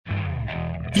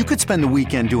You could spend the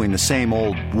weekend doing the same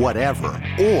old whatever,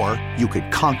 or you could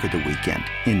conquer the weekend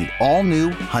in the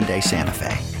all-new Hyundai Santa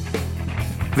Fe.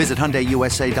 Visit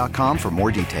HyundaiUSA.com for more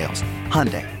details.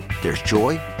 Hyundai, there's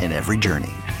joy in every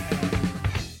journey.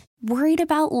 Worried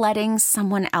about letting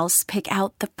someone else pick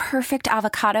out the perfect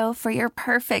avocado for your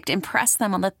perfect impress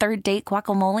them on the third date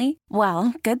guacamole?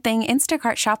 Well, good thing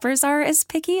Instacart shoppers are as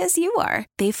picky as you are.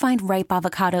 They find ripe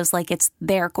avocados like it's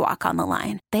their guac on the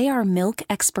line. They are milk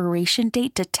expiration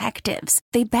date detectives.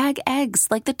 They bag eggs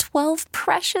like the 12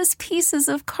 precious pieces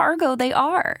of cargo they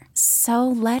are. So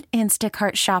let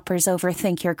Instacart shoppers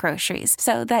overthink your groceries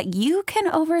so that you can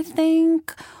overthink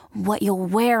what you'll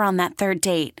wear on that third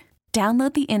date.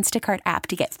 Download the Instacart app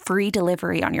to get free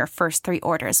delivery on your first 3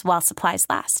 orders while supplies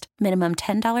last. Minimum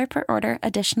 $10 per order.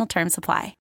 Additional terms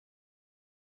apply.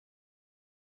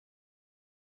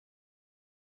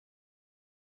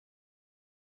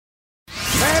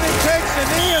 Manning takes the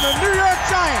knee, and the New York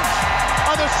Giants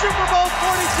are the Super Bowl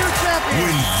 42 champions.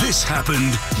 When this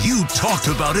happened, you talked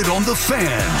about it on The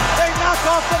Fan. They knock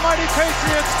off the mighty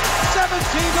Patriots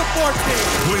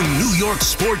 17-14. When New York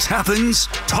sports happens,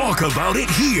 talk about it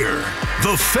here.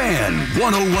 The Fan,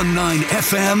 101.9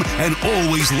 FM, and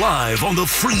always live on the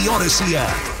free Odyssey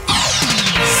app.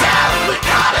 Sal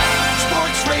Licata,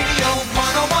 Sports Radio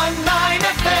 101.9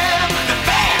 FM. The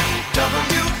Fan,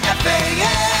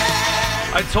 WFAN.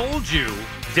 I told you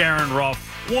Darin Ruf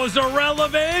was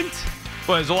irrelevant.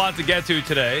 But there's a lot to get to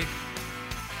today.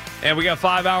 And we got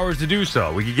 5 hours to do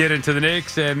so. We could get into the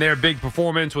Knicks and their big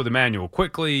performance with Emmanuel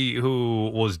Quickley,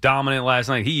 who was dominant last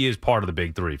night. He is part of the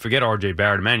big three. Forget R.J.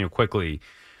 Barrett. Emmanuel Quickley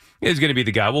is going to be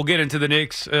the guy. We'll get into the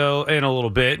Knicks in a little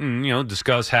bit and,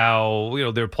 discuss how,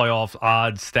 their playoff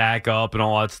odds stack up and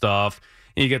all that stuff.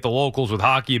 And you get the locals with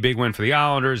hockey, a big win for the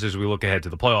Islanders as we look ahead to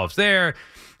the playoffs there.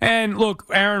 And look,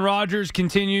 Aaron Rodgers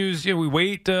continues. We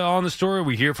wait on the story.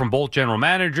 We hear from both general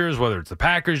managers, whether it's the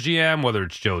Packers GM, whether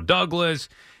it's Joe Douglas.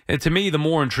 And to me, the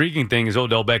more intriguing thing is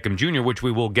Odell Beckham Jr., which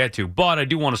we will get to. But I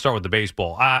do want to start with the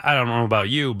baseball. I don't know about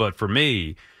you, but for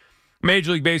me,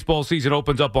 Major League Baseball season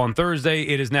opens up on Thursday.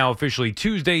 It is now officially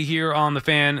Tuesday here on The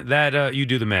Fan. That you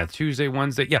do the math. Tuesday,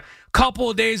 Wednesday. Yeah,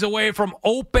 couple of days away from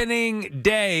opening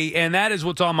day. And that is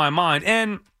what's on my mind.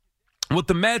 And with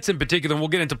the Mets in particular, and we'll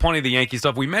get into plenty of the Yankee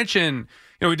stuff. We mentioned,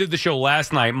 we did the show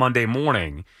last night, Monday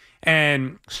morning,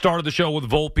 and started the show with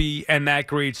Volpe and that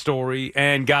great story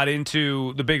and got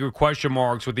into the bigger question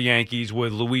marks with the Yankees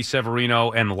with Luis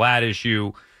Severino and the Ladd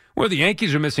issue, where the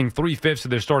Yankees are missing 3/5 of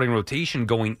their starting rotation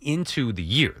going into the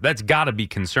year. That's got to be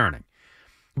concerning.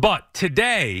 But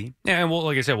today, and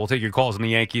like I said, we'll take your calls on the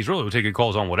Yankees. Really, we'll take your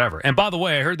calls on whatever. And by the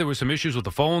way, I heard there were some issues with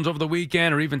the phones over the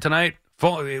weekend or even tonight.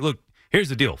 Look, here's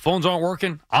the deal. Phones aren't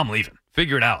working. I'm leaving.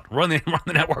 Figure it out. Run the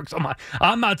networks.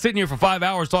 I'm not sitting here for 5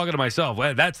 hours talking to myself.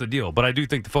 Well, that's the deal. But I do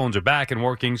think the phones are back and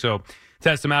working. So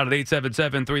test them out at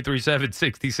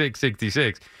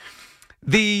 877-337-6666.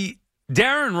 The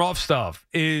Darin Ruf stuff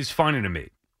is funny to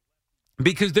me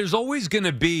because there's always going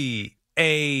to be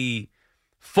a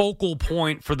focal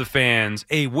point for the fans,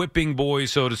 a whipping boy,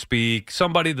 so to speak,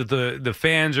 somebody that the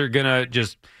fans are going to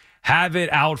just have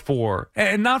it out for,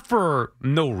 and not for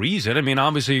no reason. I mean,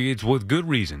 obviously, it's with good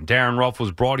reason. Darin Ruf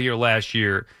was brought here last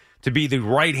year to be the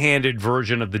right-handed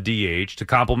version of the DH, to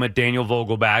complement Daniel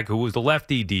Vogelback, who was the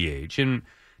lefty DH. And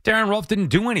Darin Ruf didn't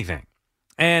do anything.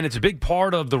 And it's a big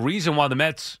part of the reason why the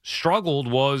Mets struggled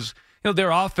was, their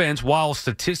offense, while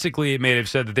statistically it may have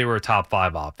said that they were a top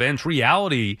 5 offense,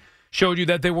 reality showed you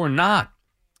that they were not.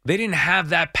 They didn't have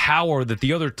that power that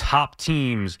the other top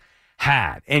teams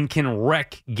had and can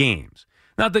wreck games.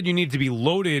 Not that you need to be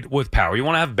loaded with power. You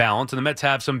want to have balance, and the Mets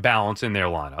have some balance in their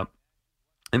lineup.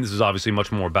 And this is obviously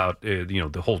much more about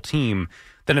the whole team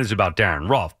than it is about Darin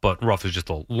Ruf, but Ruf is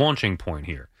just a launching point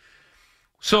here.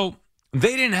 So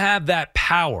they didn't have that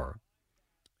power,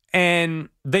 and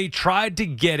they tried to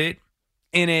get it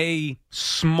in a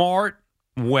smart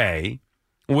way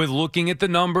with looking at the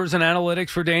numbers and analytics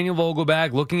for Daniel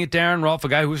Vogelback, looking at Darin Ruf, a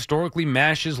guy who historically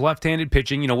mashes left-handed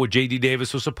pitching, what J.D.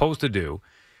 Davis was supposed to do,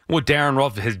 what Darin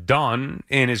Ruf has done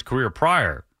in his career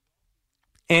prior.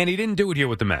 And he didn't do it here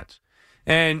with the Mets.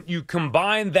 And you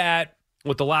combine that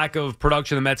with the lack of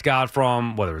production the Mets got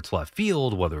from whether it's left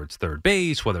field, whether it's third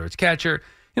base, whether it's catcher,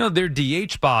 their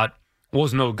DH spot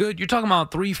was no good. You're talking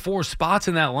about 3-4 spots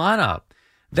in that lineup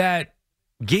that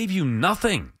gave you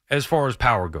nothing as far as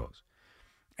power goes.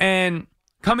 And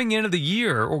coming into the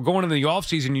year or going into the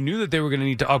offseason, you knew that they were going to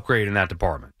need to upgrade in that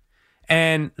department.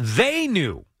 And they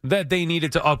knew that they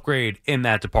needed to upgrade in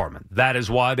that department. That is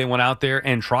why they went out there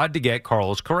and tried to get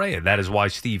Carlos Correa. That is why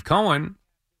Steve Cohen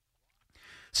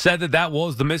said that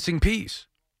was the missing piece.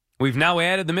 We've now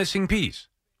added the missing piece.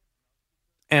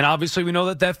 And obviously we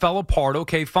know that fell apart.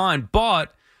 Okay, fine.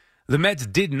 But the Mets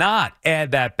did not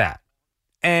add that back.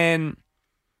 And,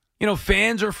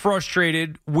 fans are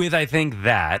frustrated with, I think,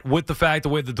 with the fact the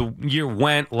way that the year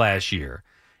went last year.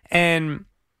 And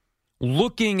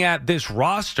looking at this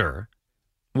roster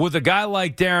with a guy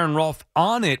like Darin Ruf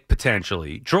on it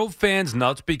potentially drove fans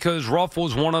nuts because Ruf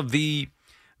was one of the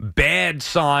bad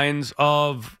signs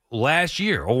of last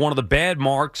year, or one of the bad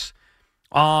marks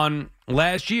on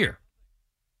last year.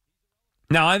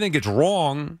 Now, I think it's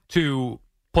wrong to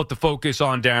put the focus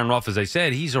on Darin Ruf. As I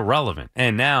said, he's irrelevant.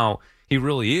 And now he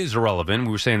really is irrelevant.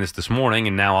 We were saying this morning,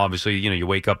 and now obviously, you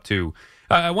wake up to...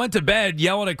 I went to bed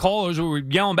yelling at callers who were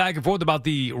yelling back and forth about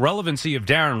the relevancy of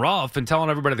Darin Ruf and telling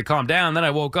everybody to calm down. Then I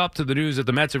woke up to the news that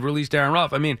the Mets have released Darin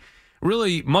Ruf. I mean,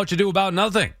 really much ado about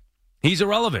nothing. He's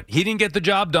irrelevant. He didn't get the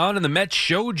job done, and the Mets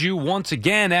showed you once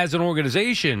again as an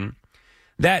organization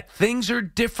that things are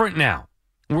different now,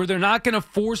 where they're not going to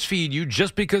force feed you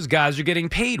just because guys are getting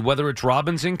paid, whether it's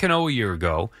Robinson Cano a year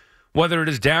ago, whether it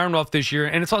is Darin Ruf this year.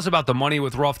 And it's less about the money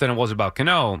with Ruf than it was about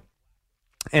Cano,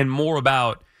 and more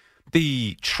about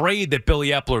the trade that Billy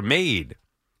Epler made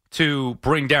to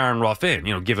bring Darin Ruf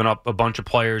in, giving up a bunch of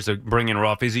players to bring in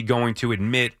Ruf. Is he going to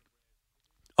admit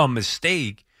a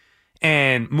mistake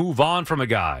and move on from a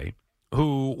guy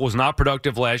who was not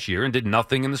productive last year and did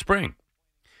nothing in the spring?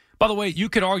 By the way, you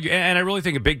could argue, and I really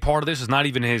think a big part of this is not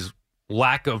even his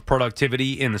lack of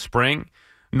productivity in the spring,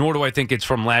 nor do I think it's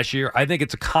from last year. I think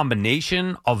it's a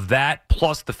combination of that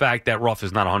plus the fact that Ruf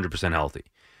is not 100% healthy.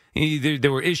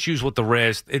 There were issues with the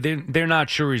wrist. They're not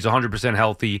sure he's 100%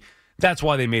 healthy. That's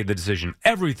why they made the decision.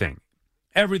 Everything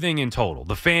in total.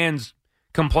 The fans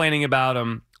complaining about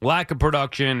him, lack of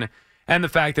production, and the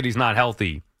fact that he's not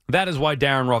healthy. That is why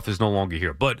Darin Ruf is no longer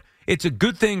here. But it's a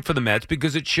good thing for the Mets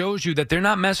because it shows you that they're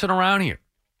not messing around here.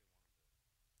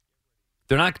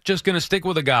 They're not just going to stick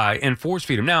with a guy and force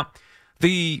feed him. Now,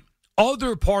 the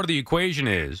other part of the equation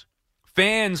is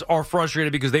fans are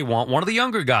frustrated because they want one of the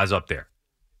younger guys up there.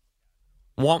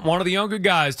 Want one of the younger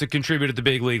guys to contribute at the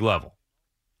big league level.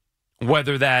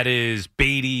 Whether that is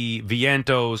Beatty,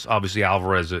 Vientos, obviously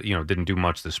Alvarez, didn't do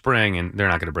much this spring, and they're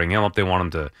not going to bring him up. They want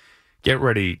him to get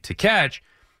ready to catch.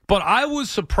 But I was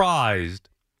surprised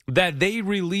that they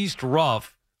released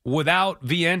Ruf without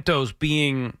Vientos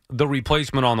being the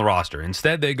replacement on the roster.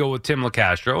 Instead, they go with Tim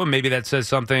LeCastro, and maybe that says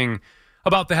something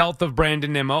about the health of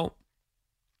Brandon Nimmo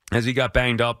as he got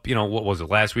banged up, what was it,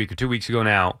 last week or 2 weeks ago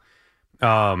now,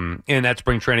 in that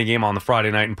spring training game on the Friday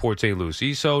night in Port St.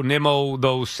 Lucie. So Nimmo,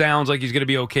 though, sounds like he's going to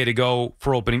be okay to go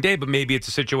for opening day, but maybe it's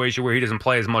a situation where he doesn't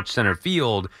play as much center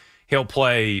field. He'll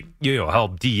play,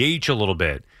 help DH a little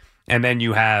bit. And then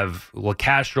you have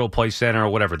LeCastro play center or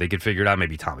whatever. They could figure it out,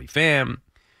 maybe Tommy Pham.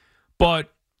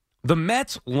 But the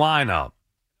Mets lineup,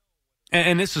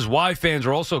 and this is why fans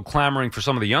are also clamoring for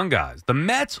some of the young guys, the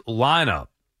Mets lineup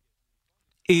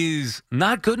is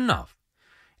not good enough.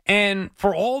 And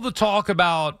for all the talk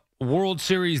about World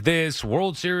Series this,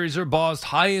 World Series or bust,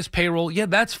 highest payroll, yeah,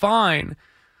 that's fine.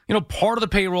 Part of the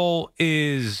payroll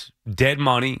is dead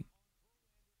money.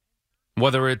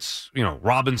 Whether it's,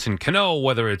 Robinson Cano,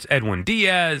 whether it's Edwin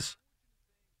Diaz.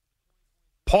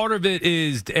 Part of it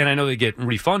is, and I know they get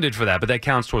refunded for that, but that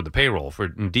counts toward the payroll for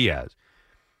Diaz.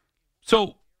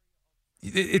 So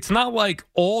it's not like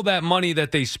all that money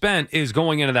that they spent is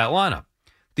going into that lineup.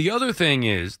 The other thing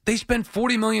is they spent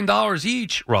 $40 million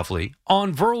each, roughly,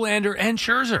 on Verlander and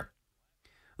Scherzer.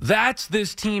 That's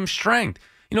this team's strength.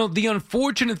 The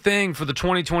unfortunate thing for the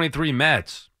 2023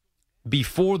 Mets,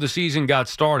 before the season got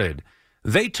started,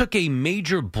 they took a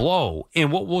major blow in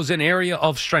what was an area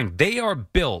of strength. They are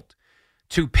built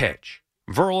to pitch.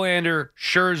 Verlander,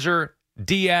 Scherzer,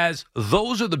 Diaz,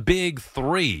 those are the big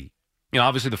three.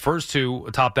 Obviously the first two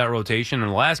atop that rotation,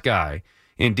 and the last guy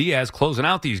in Diaz closing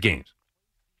out these games.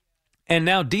 And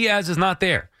now Diaz is not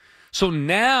there. So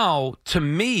now, to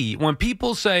me, when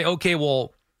people say, okay,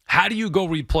 well, how do you go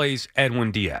replace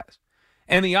Edwin Diaz?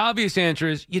 And the obvious answer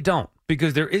is you don't,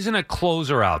 because there isn't a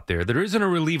closer out there. There isn't a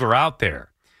reliever out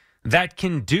there that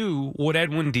can do what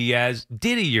Edwin Diaz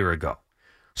did a year ago.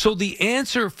 So the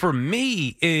answer for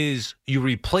me is you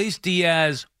replace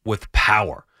Diaz with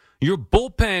power. Your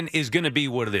bullpen is going to be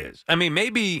what it is. I mean,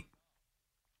 maybe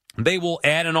they will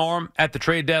add an arm at the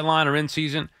trade deadline or in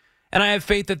season, and I have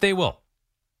faith that they will.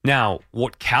 Now,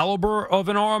 what caliber of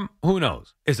an arm? Who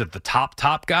knows? Is it the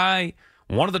top guy?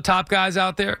 One of the top guys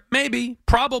out there? Maybe,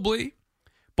 probably.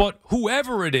 But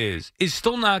whoever it is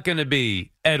still not going to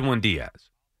be Edwin Diaz.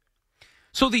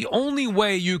 So the only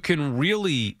way you can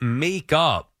really make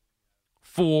up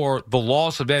for the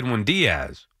loss of Edwin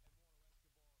Diaz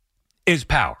is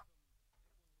power.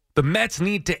 The Mets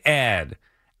need to add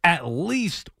at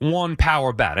least one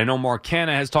power bat. I know Mark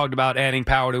Canha has talked about adding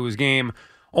power to his game.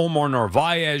 Omar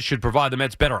Narvaez should provide the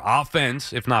Mets better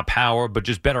offense, if not power, but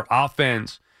just better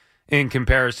offense in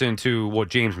comparison to what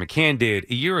James McCann did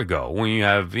a year ago when you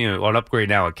have an upgrade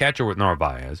now at catcher with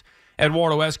Narvaez.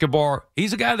 Eduardo Escobar,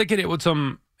 he's a guy that can hit with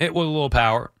a little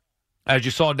power, as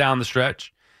you saw down the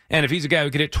stretch. And if he's a guy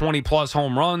who can hit 20-plus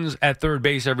home runs at third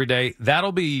base every day,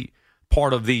 that'll be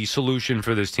part of the solution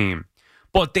for this team.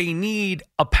 But they need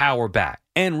a power bat.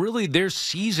 And really their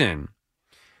season,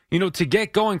 to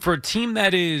get going for a team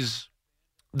that has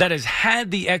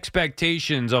had the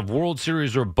expectations of World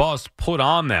Series or bust put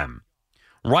on them,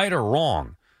 right or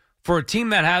wrong, for a team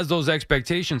that has those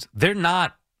expectations, they're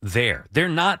not there. They're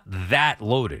not that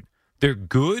loaded. They're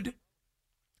good.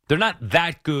 They're not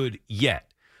that good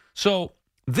yet. So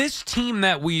this team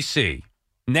that we see,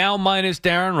 now minus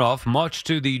Darin Ruf, much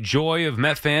to the joy of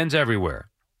Met fans everywhere,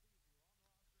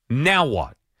 now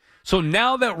what? So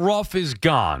now that Ruf is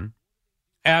gone,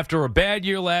 after a bad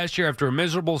year last year, after a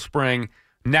miserable spring,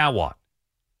 now what?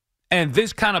 And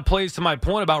this kind of plays to my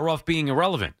point about Ruf being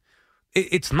irrelevant.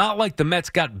 It's not like the Mets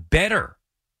got better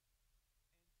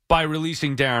by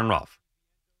releasing Darin Ruf.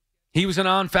 He was a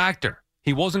non-factor.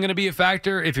 He wasn't going to be a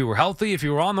factor if he were healthy, if he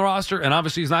were on the roster, and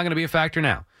obviously he's not going to be a factor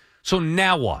now. So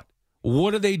now what?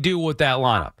 What do they do with that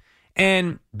lineup?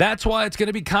 And that's why it's going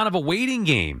to be kind of a waiting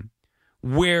game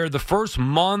where the first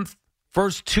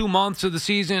 2 months of the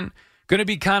season, going to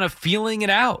be kind of feeling it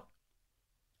out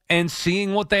and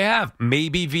seeing what they have.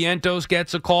 Maybe Vientos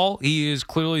gets a call. He is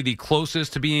clearly the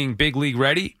closest to being big league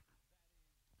ready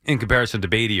in comparison to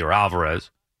Beatty or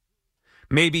Alvarez.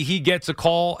 Maybe he gets a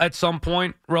call at some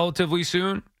point relatively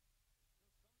soon.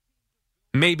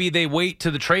 Maybe they wait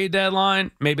to the trade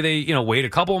deadline. Maybe they, wait a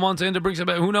couple of months in to bring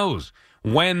somebody. Who knows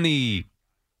when the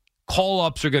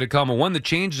call-ups are going to come or when the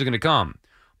changes are going to come.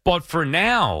 But for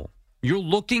now, you're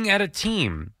looking at a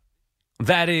team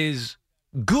that is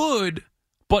good,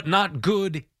 but not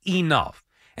good enough.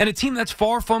 And a team that's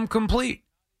far from complete.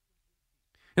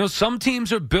 Some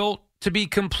teams are built to be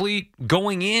complete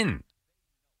going in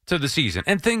to the season.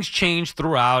 And things change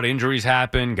throughout. Injuries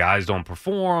happen. Guys don't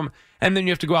perform. And then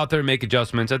you have to go out there and make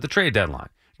adjustments at the trade deadline.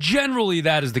 Generally,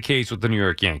 that is the case with the New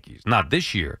York Yankees. Not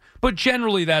this year, but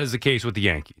generally that is the case with the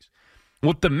Yankees.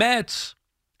 With the Mets,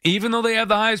 even though they have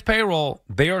the highest payroll,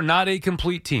 they are not a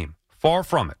complete team. Far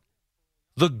from it.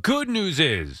 The good news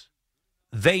is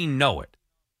they know it.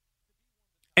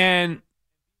 And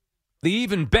the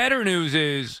even better news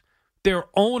is their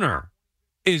owner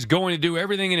is going to do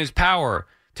everything in his power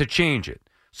to change it.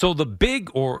 So the big,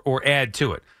 or add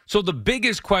to it. So the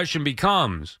biggest question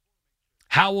becomes,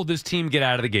 how will this team get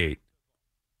out of the gate?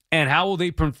 And how will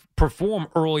they perform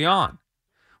early on?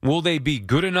 Will they be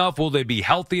good enough? Will they be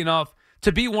healthy enough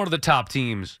to be one of the top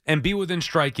teams and be within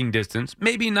striking distance?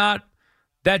 Maybe not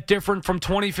that different from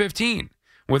 2015,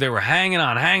 where they were hanging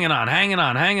on,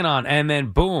 and then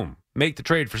boom, make the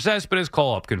trade for Cespedes,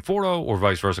 call up Conforto, or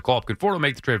vice versa, call up Conforto,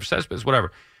 make the trade for Cespedes,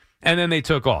 whatever. And then they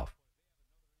took off.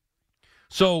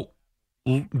 So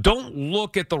don't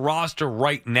look at the roster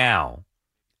right now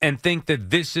and think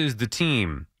that this is the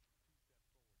team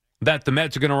that the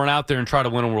Mets are going to run out there and try to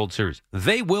win a World Series.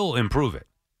 They will improve it.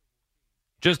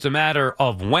 Just a matter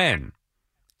of when,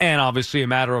 and obviously a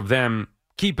matter of them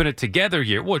keeping it together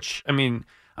here, which, I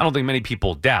don't think many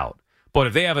people doubt. But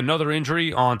if they have another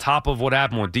injury on top of what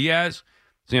happened with Diaz,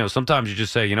 sometimes you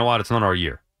just say, you know what, it's not our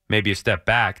year. Maybe a step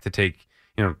back to take,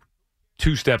 2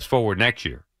 steps forward next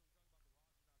year.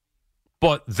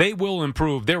 But they will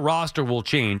improve. Their roster will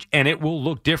change, and it will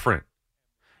look different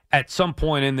at some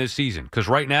point in this season, because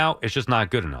right now it's just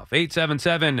not good enough.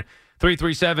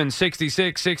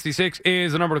 877-337-6666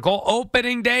 is the number to call.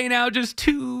 Opening day now, just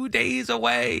 2 days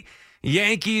away.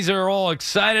 Yankees are all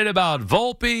excited about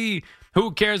Volpe.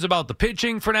 Who cares about the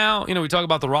pitching for now? We talk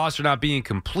about the roster not being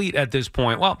complete at this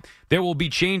point. Well, there will be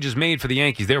changes made for the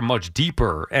Yankees. They're much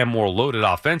deeper and more loaded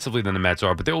offensively than the Mets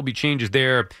are, but there will be changes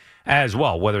there as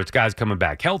well, whether it's guys coming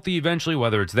back healthy eventually,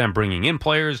 whether it's them bringing in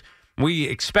players. We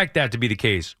expect that to be the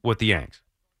case with the Yanks.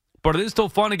 But it is still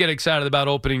fun to get excited about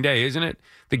opening day, isn't it?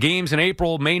 The games in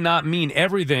April may not mean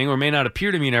everything or may not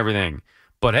appear to mean everything.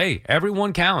 But hey,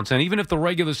 everyone counts. And even if the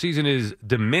regular season is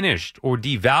diminished or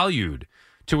devalued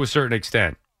to a certain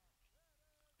extent,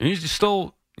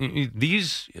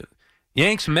 these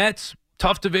Yanks, Mets,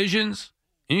 tough divisions,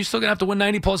 and you're still going to have to win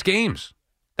 90-plus games.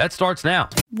 That starts now.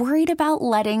 Worried about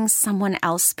letting someone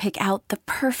else pick out the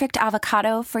perfect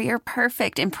avocado for your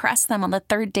perfect impress them on the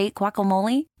third date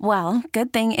guacamole? Well,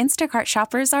 good thing Instacart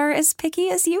shoppers are as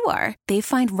picky as you are. They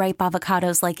find ripe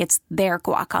avocados like it's their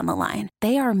guac on the line.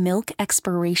 They are milk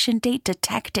expiration date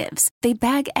detectives. They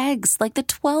bag eggs like the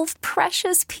 12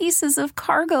 precious pieces of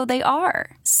cargo they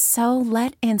are. So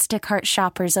let Instacart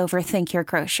shoppers overthink your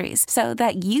groceries so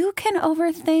that you can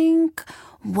overthink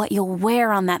what you'll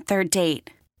wear on that third date.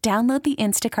 Download the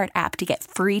Instacart app to get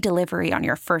free delivery on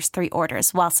your first 3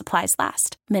 orders while supplies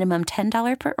last. Minimum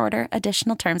 $10 per order.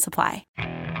 Additional terms apply.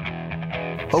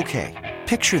 Okay,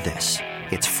 picture this.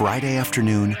 It's Friday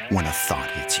afternoon when a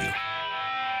thought hits you.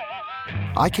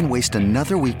 I can waste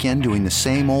another weekend doing the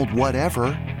same old whatever,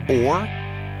 or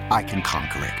I can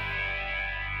conquer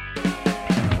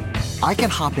it. I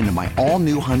can hop into my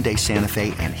all-new Hyundai Santa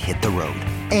Fe and hit the road.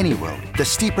 Any road. The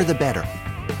steeper, the better.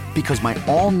 Because my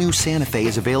all-new Santa Fe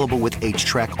is available with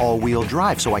H-Track all-wheel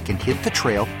drive, so I can hit the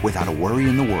trail without a worry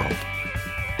in the world.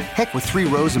 Heck, with 3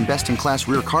 rows and best-in-class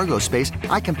rear cargo space,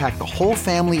 I can pack the whole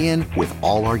family in with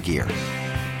all our gear.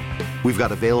 We've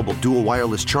got available dual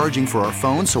wireless charging for our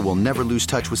phones, so we'll never lose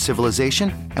touch with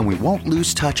civilization, and we won't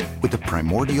lose touch with the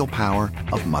primordial power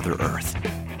of Mother Earth.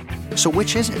 So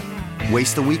which is it?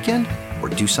 Waste the weekend or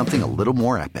do something a little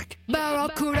more epic?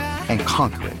 And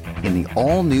conquer it in the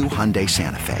all-new Hyundai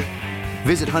Santa Fe.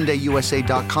 Visit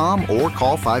HyundaiUSA.com or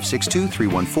call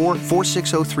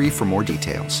 562-314-4603 for more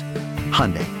details.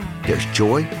 Hyundai, there's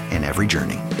joy in every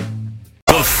journey.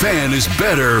 The Fan is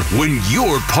better when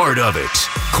you're part of it.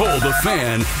 Call The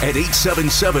Fan at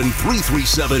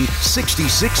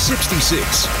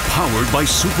 877-337-6666. Powered by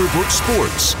Superbook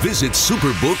Sports. Visit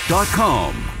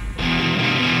superbook.com.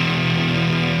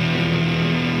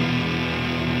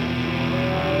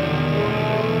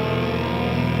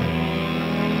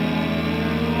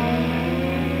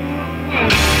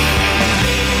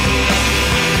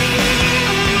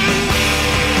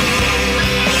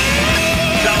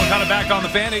 On the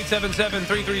Fan,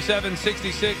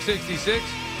 877-337-6666.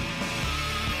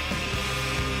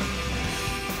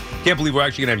 Can't believe we're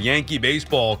actually going to have Yankee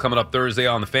baseball coming up Thursday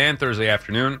on the Fan, Thursday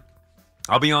afternoon.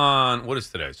 I'll be on, what is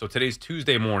today? So today's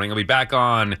Tuesday morning. I'll be back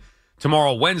on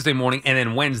tomorrow, Wednesday morning, and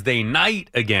then Wednesday night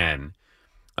again.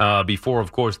 Before,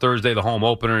 of course, Thursday, the home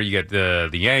opener. You get the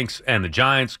Yanks and the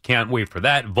Giants. Can't wait for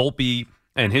that. Volpe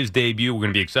and his debut. We're going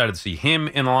to be excited to see him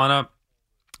in the lineup.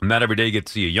 Not every day you get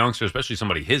to see a youngster, especially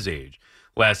somebody his age.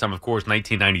 Last time, of course,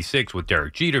 1996 with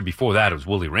Derek Jeter. Before that, it was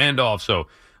Willie Randolph. So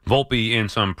Volpe in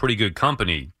some pretty good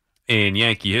company in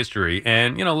Yankee history.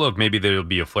 And, look, maybe there'll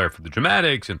be a flair for the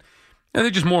dramatics. And I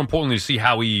think just more importantly to see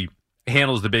how he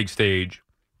handles the big stage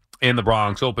in the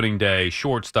Bronx, opening day,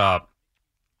 shortstop,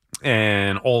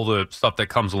 and all the stuff that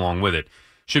comes along with it.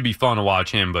 Should be fun to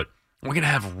watch him. But we're going to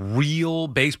have real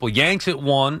baseball. Yanks at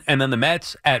 1, and then the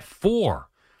Mets at 4.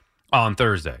 On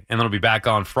Thursday, and then I'll be back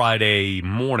on Friday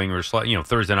morning or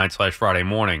Thursday night / Friday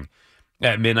morning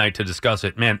at midnight to discuss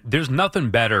it. Man, there's nothing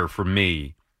better for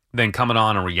me than coming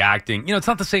on and reacting. It's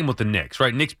not the same with the Knicks,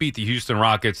 right? Knicks beat the Houston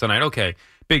Rockets tonight. Okay,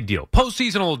 big deal.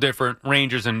 Postseason a little different.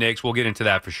 Rangers and Knicks, we'll get into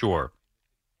that for sure.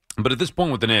 But at this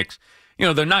point with the Knicks,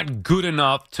 they're not good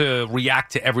enough to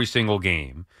react to every single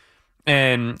game.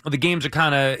 And the games are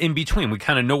kind of in between. We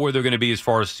kind of know where they're going to be as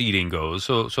far as seeding goes,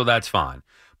 so that's fine.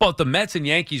 But the Mets and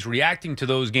Yankees reacting to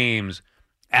those games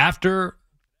after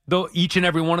each and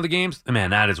every one of the games, man,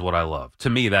 that is what I love.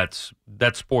 To me, that's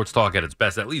sports talk at its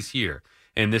best, at least here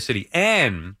in this city.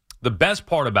 And the best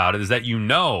part about it is that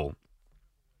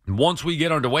once we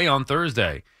get underway on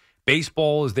Thursday,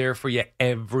 baseball is there for you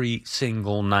every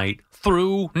single night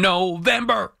through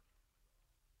November.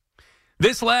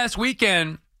 This last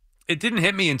weekend, it didn't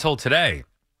hit me until today.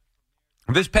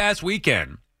 This past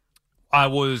weekend, by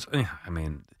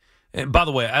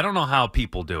the way, I don't know how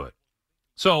people do it.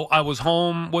 So I was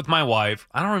home with my wife.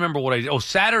 I don't remember what I did. Oh,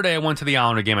 Saturday I went to the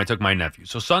Islander game. I took my nephew.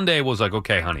 So Sunday was like,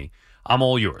 okay, honey, I'm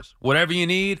all yours. Whatever you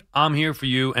need, I'm here for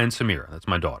you and Samira. That's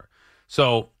my daughter.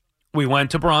 So we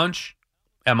went to brunch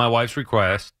at my wife's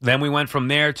request. Then we went from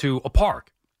there to a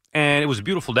park. And it was a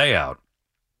beautiful day out.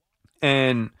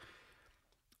 And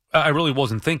I really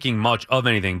wasn't thinking much of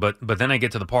anything. But then I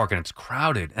get to the park and it's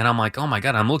crowded. And I'm like, oh, my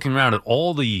God, I'm looking around at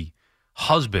all the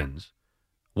husbands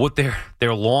with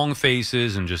their long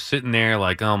faces and just sitting there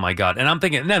like, oh, my God. And I'm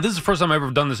thinking, now, this is the first time I've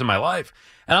ever done this in my life.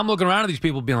 And I'm looking around at these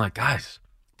people being like, guys,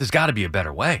 there's got to be a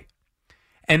better way.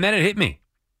 And then it hit me.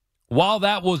 While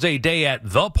that was a day at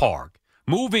the park,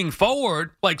 moving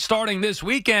forward, like starting this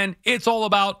weekend, it's all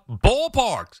about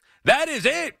ballparks. That is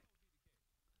it.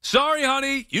 Sorry,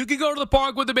 honey. You can go to the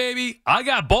park with the baby. I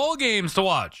got ball games to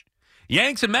watch.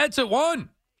 Yanks and Mets at 1.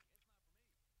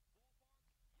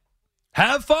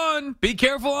 Have fun. Be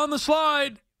careful on the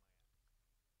slide.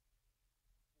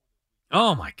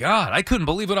 Oh, my God. I couldn't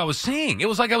believe what I was seeing. It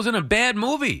was like I was in a bad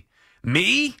movie.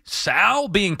 Me, Sal,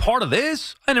 being part of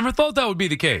this? I never thought that would be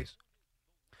the case.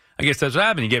 I guess that's what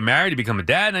happened. You get married, you become a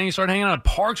dad, and then you start hanging out at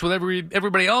parks with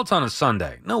everybody else on a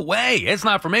Sunday. No way. It's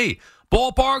not for me.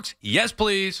 Ballparks? Yes,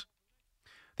 please.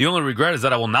 The only regret is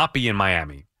that I will not be in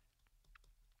Miami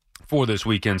for this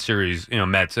weekend series,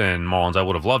 Mets and Marlins. I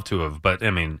would have loved to have, but,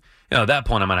 at that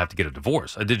point, I might have to get a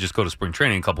divorce. I did just go to spring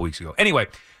training a couple weeks ago. Anyway,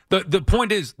 the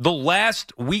point is, the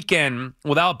last weekend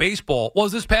without baseball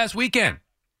was this past weekend.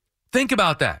 Think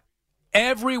about that.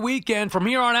 Every weekend from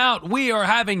here on out, we are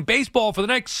having baseball for the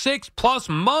next 6+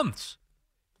 months.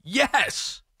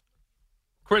 Yes.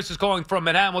 Chris is calling from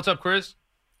Manhattan. What's up, Chris?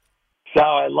 Sal,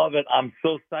 I love it. I'm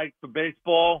so psyched for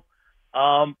baseball.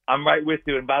 I'm right with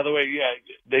you. And by the way,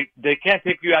 yeah, they can't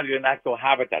take you out of your natural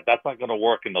habitat. That's not going to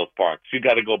work in those parks. You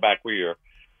got to go back where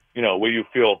where you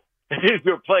feel is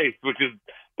your place, which is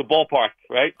the ballpark,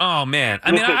 right? Oh man,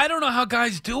 I don't know how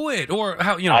guys do it, or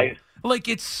how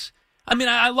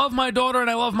I love my daughter and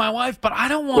I love my wife, but I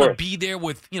don't want to be there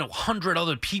with 100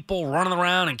 other people running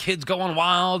around and kids going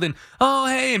wild and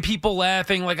and people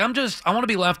laughing. Like I want to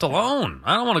be left alone.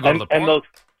 I don't want to go to the park. And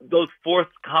those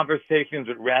forced conversations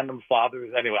with random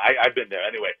fathers. Anyway, I've been there.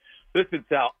 Anyway, listen,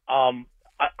 Sal.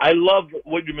 I love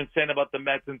what you've been saying about the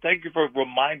Mets, and thank you for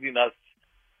reminding us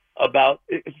about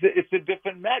it's a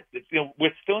different Mets.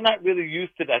 We're still not really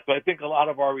used to that, so I think a lot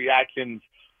of our reactions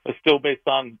are still based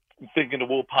on thinking the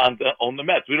Wilpons own the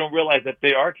Mets. We don't realize that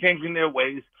they are changing their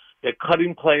ways. They're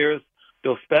cutting players.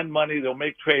 They'll spend money. They'll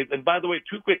make trades. And by the way,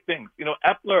 two quick things.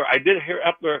 Epler, I did hear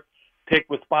Epler take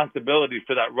responsibility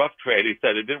for that Ruf trade. He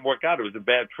said it didn't work out. It was a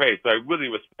bad trade. So I really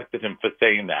respected him for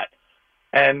saying that.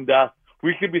 And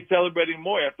we could be celebrating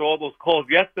more after all those calls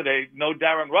yesterday. No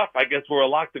Darin Ruf. I guess we're a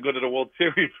lock to go to the World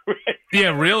Series. Yeah,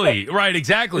 really. Right,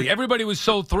 exactly. Everybody was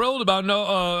so thrilled about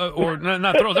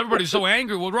not thrilled. Everybody's so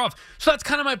angry with Ruf. So that's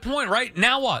kind of my point, right?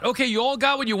 Now what? Okay, you all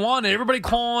got what you wanted. Everybody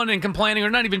calling and complaining, or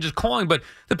not even just calling, but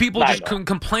the people just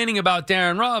complaining about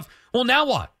Darin Ruf. Well, now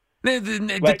what?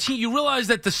 The team, you realize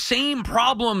that the same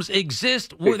problems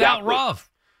exist without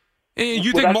Ruf.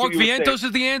 You think Mark Vientos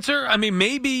is the answer?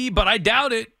 Maybe, but I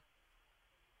doubt it.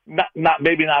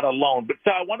 Maybe not alone. But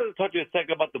so I wanted to talk to you a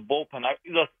second about the bullpen.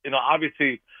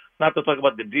 Obviously not to talk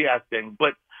about the Diaz thing,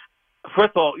 but first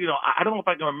of all, I don't know if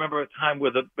I can remember a time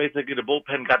where basically the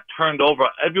bullpen got turned over.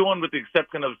 Everyone with the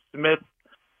exception of Smith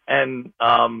and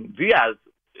Diaz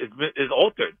is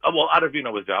altered. Well,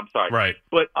 Ottavino was there. I'm sorry. Right.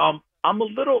 But I'm a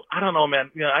little, I don't know,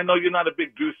 man. I know you're not a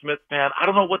big Drew Smith fan. I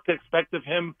don't know what to expect of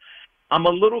him. I'm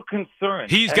a little concerned.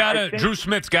 Drew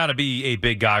Smith's got to be a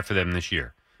big guy for them this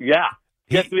year. Yeah.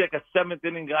 He has to be like a seventh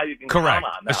inning guy you can count on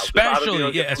now.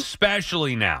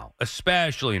 Especially now.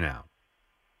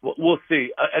 We'll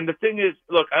see. And the thing is,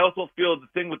 look, I also feel the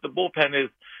thing with the bullpen is,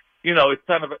 it's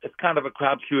kind of a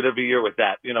crapshoot every year with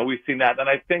that. We've seen that, and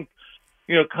I think,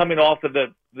 coming off of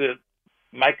the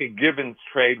Micah Givens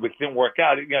trade, which didn't work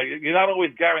out, you're not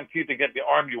always guaranteed to get the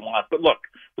arm you want. But look,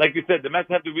 like you said, the Mets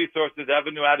have the resources, they have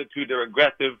a new attitude, they're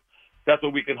aggressive. That's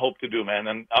what we can hope to do, man.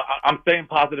 And I'm staying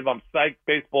positive. I'm psyched.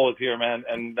 Baseball is here, man,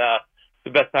 and it's the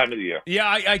best time of the year. Yeah,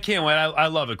 I can't wait. I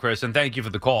love it, Chris, and thank you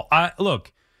for the call.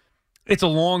 Look, it's a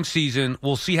long season.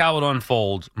 We'll see how it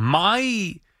unfolds.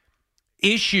 My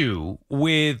issue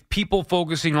with people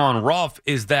focusing on Ruf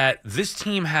is that this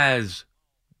team has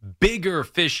bigger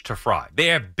fish to fry. They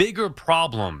have bigger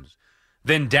problems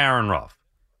than Darin Ruf.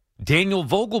 Daniel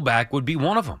Vogelback would be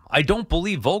one of them. I don't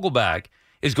believe Vogelback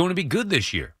is going to be good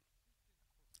this year.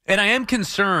 And I am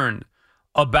concerned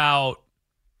about,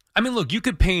 look, you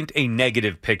could paint a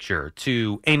negative picture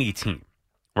to any team,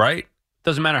 right?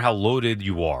 Doesn't matter how loaded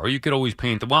you are. You could always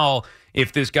paint,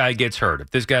 if this guy gets hurt, if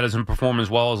this guy doesn't perform as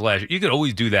well as last year, you could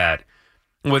always do that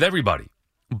with everybody.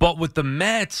 But with the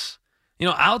Mets,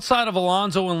 outside of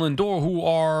Alonso and Lindor, who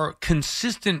are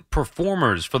consistent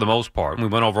performers for the most part, and we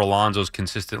went over Alonso's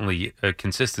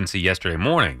consistency yesterday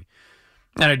morning,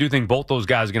 and I do think both those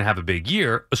guys are going to have a big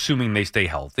year, assuming they stay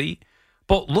healthy.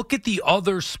 But look at the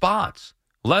other spots.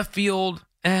 Left field,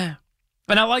 And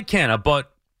I like Canna,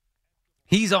 but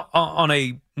he's on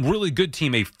a really good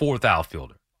team, a fourth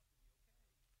outfielder.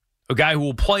 A guy who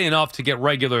will play enough to get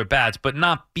regular at-bats, but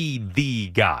not be the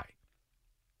guy.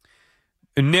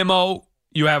 Nimmo,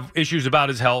 you have issues about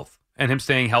his health and him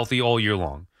staying healthy all year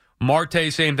long.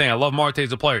 Marte, same thing. I love Marte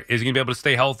as a player. Is he going to be able to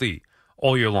stay healthy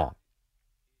all year long?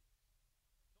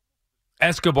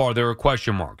 Escobar, there are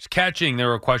question marks. Catching,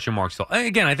 there are question marks still. And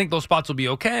again, I think those spots will be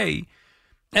okay.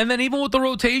 And then even with the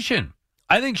rotation,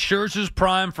 I think Scherzer's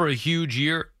prime for a huge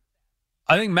year.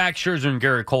 I think Max Scherzer and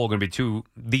Garrett Cole are going to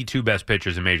be the two best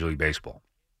pitchers in Major League Baseball.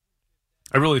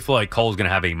 I really feel like Cole's going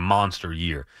to have a monster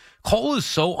year. Cole is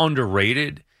so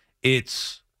underrated,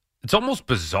 it's almost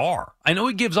bizarre. I know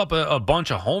he gives up a bunch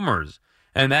of homers,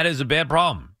 and that is a bad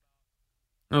problem.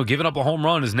 Giving up a home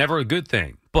run is never a good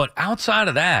thing. But outside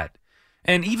of that,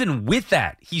 and even with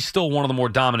that, he's still one of the more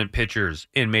dominant pitchers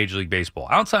in Major League Baseball.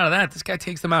 Outside of that, this guy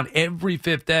takes them out every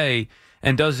fifth day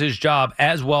and does his job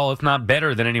as well, if not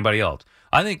better, than anybody else.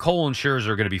 I think Cole and Scherzer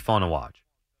are going to be fun to watch.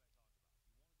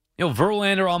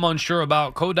 Verlander, I'm unsure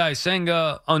about. Kodai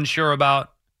Senga, unsure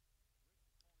about.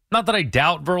 Not that I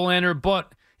doubt Verlander,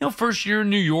 but, first year in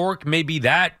New York, maybe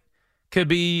that could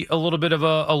be a little bit of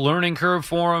a learning curve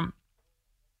for him.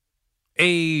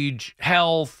 Age,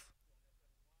 health,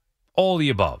 all the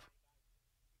above.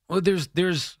 Well,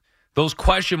 there's those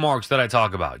question marks that I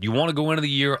talk about. You want to go into the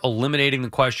year eliminating the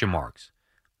question marks.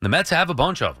 The Mets have a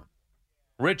bunch of them.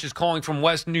 Rich is calling from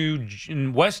West New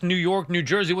York, New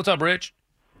Jersey. What's up, Rich?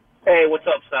 Hey, what's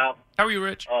up, Sal? How are you,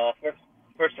 Rich?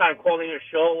 First time calling your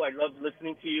show. I love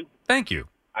listening to you. Thank you.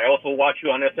 I also watch you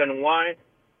on SNY.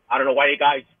 I don't know why you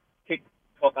guys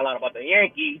talk a lot about the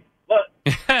Yankees, but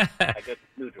I guess it's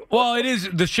neutral. Well, it is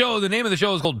the show. The name of the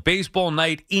show is called Baseball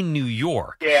Night in New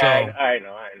York. Yeah, so I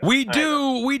know.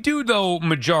 We do though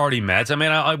majority Mets. I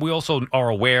mean, we also are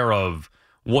aware of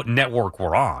what network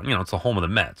we're on. It's the home of the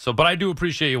Mets. So, but I do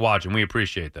appreciate you watching. We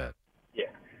appreciate that. Yeah.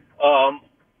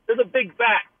 There's a big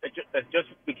bat that just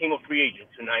became a free agent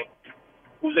tonight,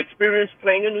 whose experience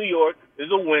playing in New York is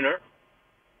a winner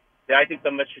that I think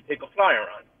the Mets should take a flyer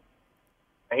on.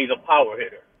 And he's a power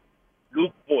hitter,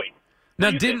 Luke Voigt. Now,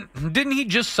 didn't he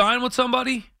just sign with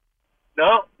somebody?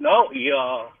 No,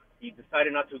 he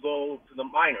decided not to go to the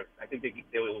minors. I think they're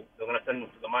going to send him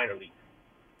to the minor league.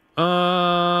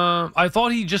 I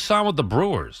thought he just signed with the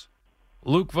Brewers.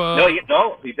 Luke. No,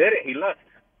 he did it. He left.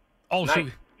 Oh, so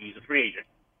he's a free agent.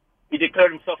 He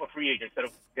declared himself a free agent instead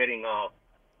of getting.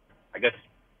 I guess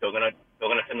they're gonna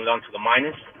send him down to the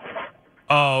minors.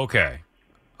 Oh, okay.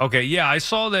 Okay, yeah, I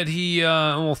saw that he,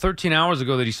 13 hours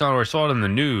ago that he signed, or I saw it in the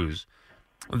news,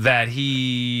 that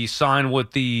he signed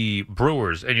with the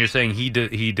Brewers, and you're saying he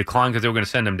declined because they were going to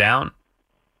send him down?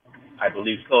 I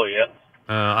believe so, yeah.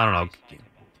 I don't know.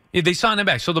 Yeah, they signed him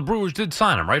back, so the Brewers did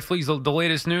sign him, right, Fleas? The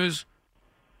latest news?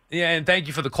 Yeah, and thank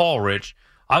you for the call, Rich.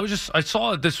 I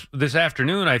saw it this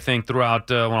afternoon, I think,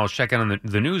 throughout when I was checking on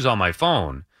the news on my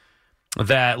phone,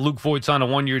 that Luke Voigt signed a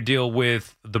one-year deal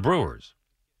with the Brewers.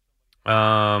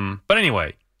 But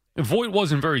anyway, Voigt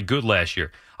wasn't very good last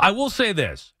year. I will say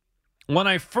this. When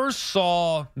I first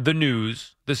saw the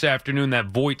news this afternoon that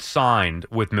Voigt signed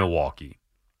with Milwaukee,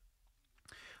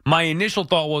 my initial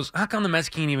thought was, how come the Mets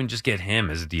can't even just get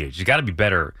him as a DH? He's got to be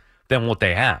better than what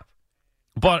they have.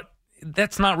 But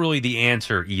that's not really the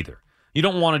answer either. You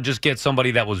don't want to just get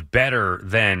somebody that was better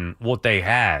than what they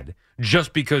had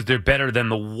just because they're better than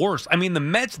the worst. I mean, the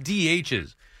Mets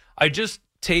DHs, I just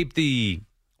taped the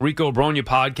Rico Bronya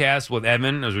podcast with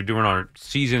Evan as we're doing our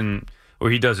season, where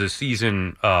he does his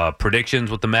season predictions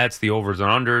with the Mets, the overs and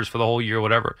unders for the whole year,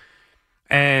 whatever.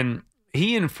 And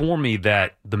he informed me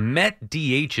that the Met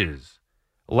DHs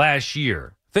last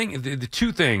year, the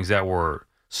two things that were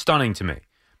stunning to me.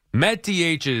 Met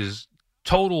DHs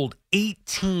totaled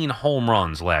 18 home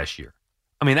runs last year.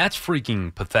 I mean, that's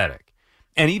freaking pathetic.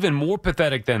 And even more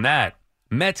pathetic than that,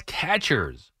 Mets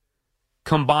catchers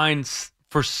combined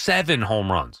for 7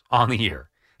 home runs on the year.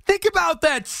 Think about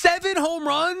that. 7 home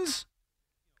runs?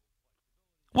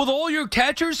 With all your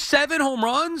catchers, 7 home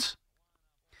runs?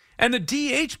 And the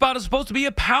DH spot is supposed to be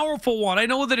a powerful one. I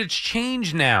know that it's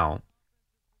changed now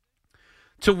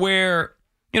to where,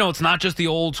 it's not just the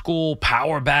old school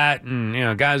power bat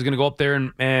and, guys going to go up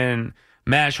there and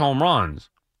mash home runs.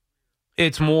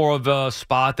 It's more of a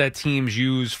spot that teams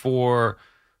use for,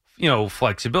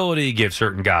 flexibility, give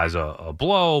certain guys a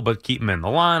blow, but keep them in the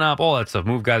lineup, all that stuff,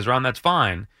 move guys around, that's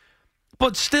fine.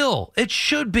 But still, it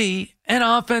should be an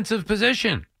offensive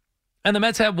position. And the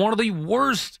Mets have one of the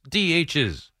worst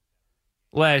DHs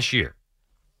last year.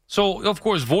 So, of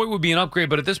course, Voigt would be an upgrade,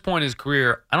 but at this point in his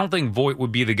career, I don't think Voigt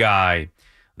would be the guy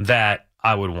that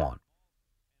I would want.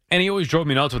 And he always drove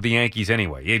me nuts with the Yankees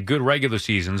anyway. He had good regular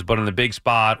seasons, but in the big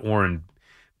spot or in,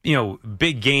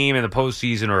 big game in the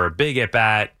postseason or a big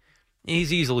at-bat,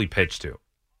 he's easily pitched to.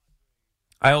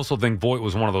 I also think Voigt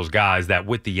was one of those guys that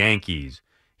with the Yankees,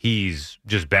 he's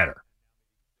just better.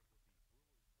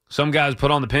 Some guys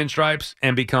put on the pinstripes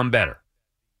and become better.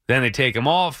 Then they take him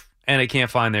off and they can't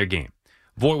find their game.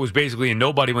 Voigt was basically a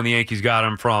nobody when the Yankees got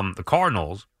him from the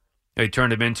Cardinals. They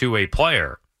turned him into a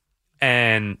player.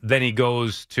 And then he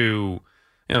goes to,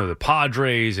 the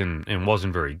Padres and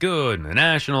wasn't very good, and the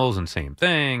Nationals and same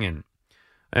thing,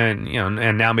 and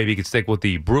now maybe he could stick with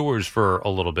the Brewers for a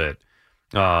little bit.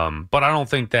 But I don't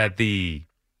think that the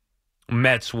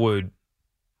Mets would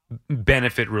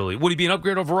benefit really. Would he be an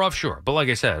upgrade over Ruff? Sure. But like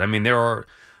I said, I mean,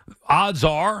 odds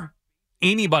are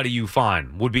anybody you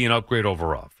find would be an upgrade over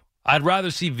Ruff. I'd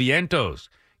rather see Vientos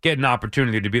get an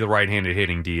opportunity to be the right-handed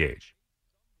hitting DH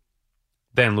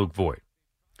than Luke Voigt.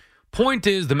 Point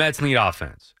is, the Mets need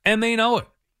offense, and they know it.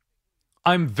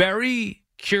 I'm very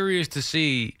curious to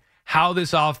see how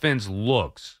this offense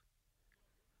looks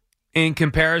in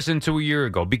comparison to a year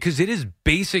ago, because it is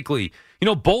basically,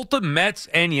 both the Mets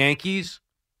and Yankees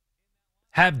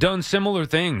have done similar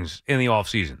things in the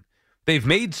offseason. They've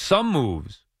made some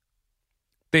moves.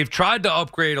 They've tried to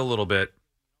upgrade a little bit,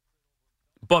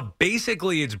 but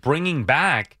basically it's bringing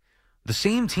back the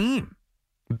same team,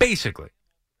 basically.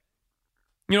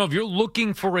 If you're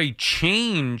looking for a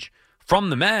change from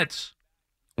the Mets,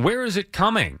 where is it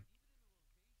coming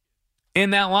in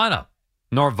that lineup?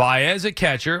 Narvaez at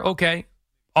catcher, okay,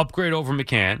 upgrade over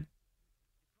McCann.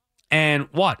 And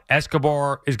what?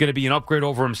 Escobar is going to be an upgrade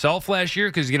over himself last year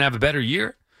because he's going to have a better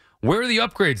year? Where are the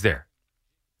upgrades there?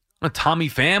 Tommy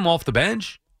Pham off the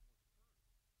bench?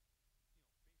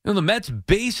 The Mets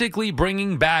basically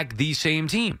bringing back the same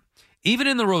team. Even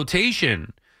in the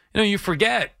rotation, you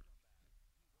forget.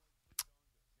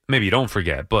 Maybe you don't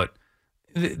forget, but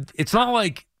it's not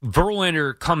like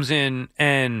Verlander comes in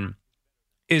and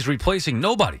is replacing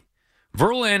nobody.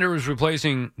 Verlander is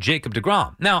replacing Jacob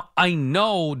deGrom. Now, I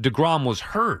know deGrom was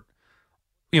hurt,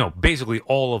 basically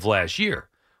all of last year.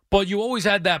 But you always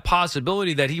had that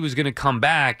possibility that he was going to come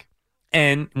back.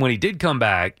 And when he did come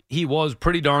back, he was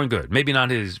pretty darn good. Maybe not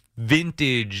his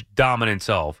vintage dominant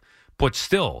self, but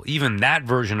still, even that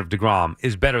version of deGrom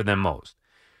is better than most.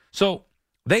 So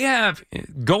they have,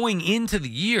 going into the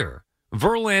year,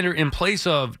 Verlander in place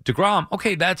of deGrom.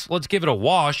 Okay, let's give it a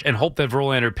wash and hope that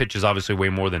Verlander pitches obviously way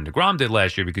more than deGrom did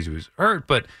last year because he was hurt.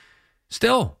 But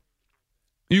still,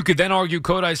 you could then argue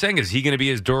Kodai Senga, is he going to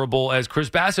be as durable as Chris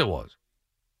Bassett was?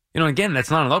 Again, that's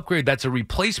not an upgrade. That's a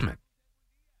replacement.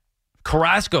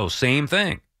 Carrasco, same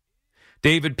thing.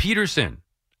 David Peterson,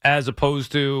 as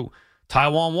opposed to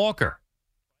Taijuan Walker.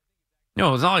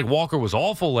 It's not like Walker was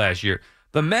awful last year.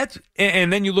 The Mets,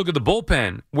 and then you look at the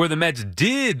bullpen, where the Mets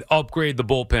did upgrade the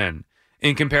bullpen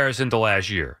in comparison to last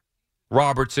year.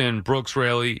 Robertson, Brooks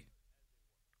Raley.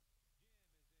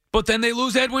 But then they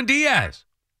lose Edwin Diaz.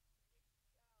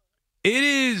 It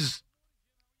is,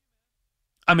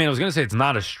 I was going to say it's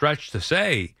not a stretch to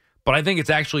say, but I think it's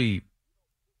actually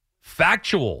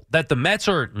factual that the Mets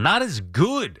are not as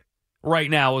good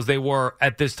right now as they were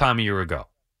at this time a year ago.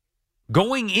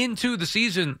 Going into the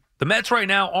season, the Mets right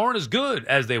now aren't as good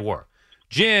as they were.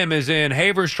 Jim is in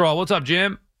Haverstraw. What's up,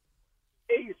 Jim?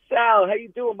 Hey, Sal. How you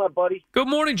doing, my buddy? Good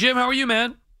morning, Jim. How are you,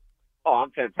 man? Oh,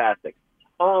 I'm fantastic.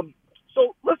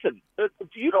 So listen, do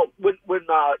you know when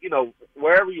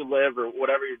wherever you live or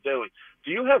whatever you're doing,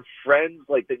 do you have friends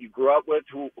like that you grew up with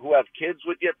who have kids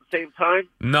with you at the same time?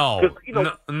 No.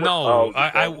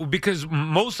 Because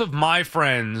most of my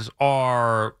friends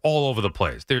are all over the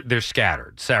place. They're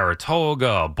scattered.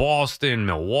 Saratoga, Boston,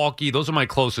 Milwaukee. Those are my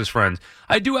closest friends.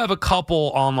 I do have a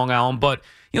couple on Long Island, but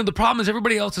the problem is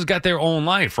everybody else has got their own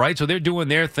life, right? So they're doing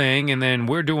their thing, and then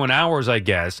we're doing ours, I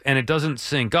guess, and it doesn't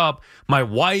sync up. My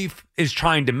wife is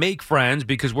trying to make friends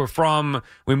because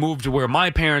we moved to where my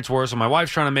parents were, so my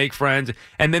wife's trying to make friends.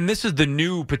 And then this is the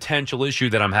new potential issue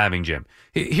that I'm having, Jim.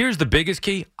 Here's the biggest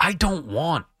key. I don't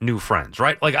want new friends,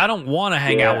 right? Like, I don't want to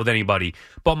hang out with anybody,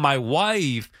 but my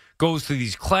wife goes to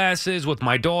these classes with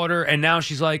my daughter, and now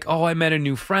she's like, oh, I met a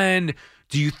new friend.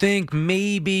 Do you think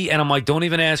maybe? And I'm like, don't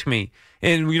even ask me.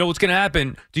 And you know what's going to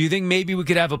happen? Do you think maybe we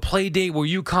could have a play date where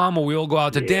you come or we all go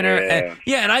out to dinner?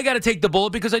 And I got to take the bullet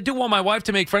because I do want my wife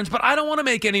to make friends, but I don't want to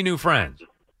make any new friends.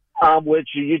 I'm with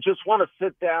you. You just want to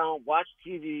sit down, watch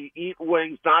TV, eat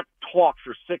wings, not talk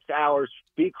for 6 hours,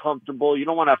 be comfortable. You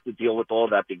don't want to have to deal with all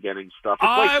that beginning stuff.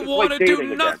 I want to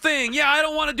do nothing. Again. Yeah, I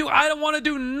don't want to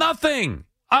do nothing.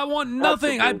 I want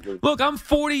nothing. Look, I'm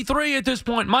 43 at this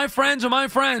point. My friends are my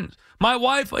friends. My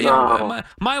wife,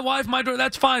 my wife, my daughter,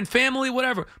 that's fine. Family,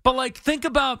 whatever. But, like, think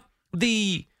about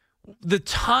the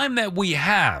time that we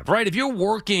have, right? If you're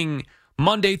working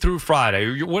Monday through Friday,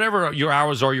 or whatever your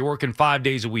hours are, you're working 5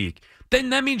 days a week, then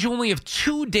that means you only have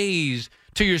 2 days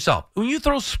to yourself. When you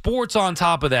throw sports on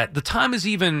top of that, the time is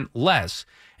even less.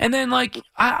 And then, like,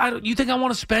 you think I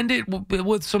want to spend it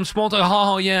with some small talk?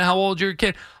 Oh, yeah, how old's your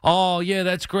kid? Oh, yeah,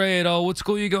 that's great. Oh, what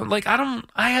school you going? Like,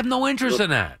 I have no interest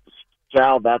in that.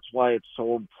 Sal, that's why it's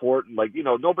so important. Like,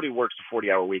 nobody works a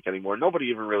 40-hour week anymore. Nobody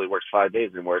even really works 5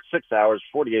 days anymore. It's 6 hours,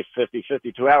 48, 50,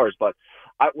 52 hours. But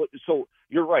so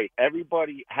you're right.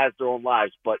 Everybody has their own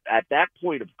lives. But at that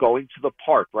point of going to the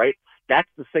park, right, that's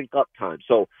the sync up time.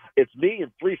 So it's me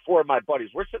and 3-4 of my buddies.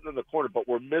 We're sitting in the corner, but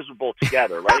we're miserable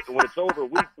together, right? And when it's over,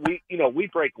 we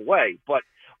break away. But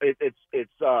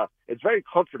it's very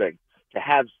comforting to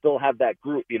still have that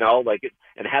group, and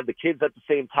have the kids at the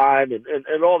same time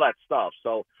and all that stuff.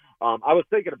 So I was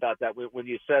thinking about that when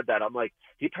you said that. I'm like,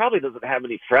 he probably doesn't have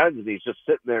any friends and he's just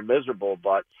sitting there miserable,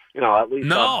 but at least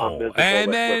I'm miserable I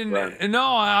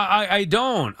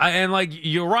don't. And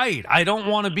you're right. I don't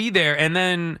want to be there. And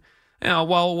then,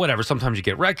 well, whatever. Sometimes you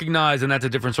get recognized and that's a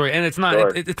different story. And it's not,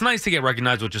 Sure. it's nice to get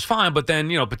recognized, which is fine. But then,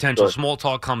 potential small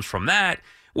talk comes from that,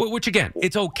 which again,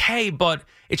 it's okay, but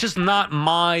it's just not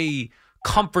my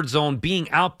comfort zone being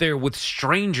out there with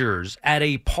strangers at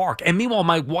a park. And meanwhile,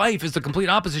 my wife is the complete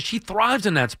opposite. She thrives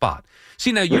in that spot.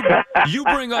 See, now you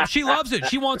bring up, she loves it.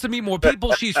 She wants to meet more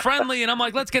people. She's friendly. And I'm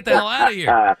like, let's get the hell out of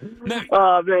here. Now,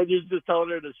 oh, man, you're just telling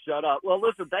her to shut up. Well,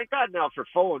 listen, thank God now for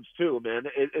phones, too, man.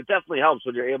 It definitely helps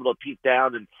when you're able to peek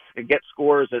down and get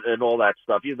scores and all that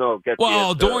stuff. It gets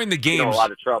during the games, a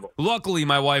lot of trouble. Luckily,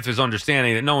 my wife is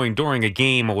understanding that knowing during a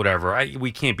game or whatever,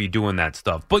 we can't be doing that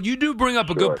stuff. But you do bring up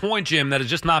a good point, Jim, that has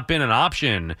just not been an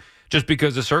option just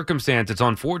because of circumstance. It's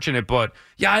unfortunate. But,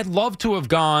 yeah, I'd love to have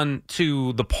gone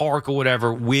to the park or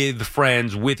whatever with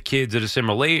friends, with kids at a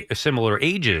similar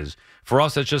ages. For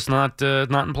us, that's just not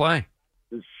in play.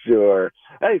 Sure.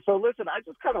 Hey, so listen, I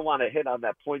just kind of want to hit on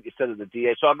that point you said of the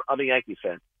DH. So I'm a Yankee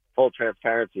fan, full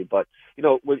transparency. But,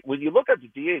 when you look at the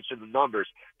DH and the numbers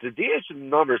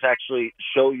actually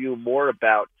show you more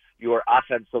about your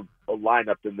offensive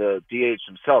lineup than the DH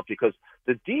himself, because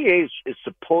the DH is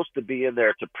supposed to be in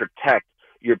there to protect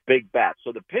your big bat.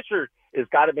 So the pitcher has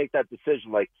got to make that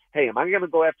decision like, hey, am I going to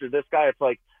go after this guy? It's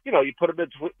like, you put him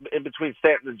in between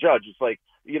Stanton and Judge. It's like,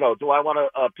 do I want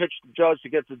to pitch the Judge to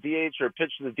get to DH or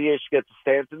pitch the DH to get to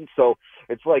Stanton? So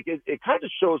it's like it kind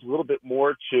of shows a little bit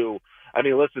more to,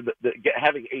 listen,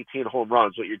 having 18 home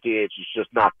runs with your DH is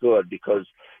just not good because,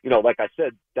 like I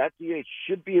said, that DH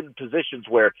should be in positions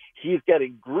where he's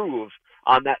getting groove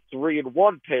on that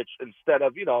 3-1 pitch instead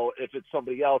of, if it's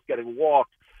somebody else getting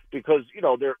walked, because,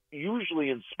 they're usually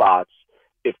in spots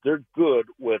if they're good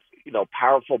with,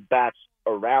 powerful bats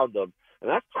around them. And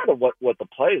that's kind of what the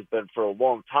play has been for a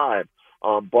long time.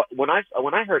 But when I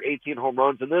heard 18 home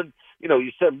runs and then,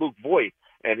 you said Luke Voit,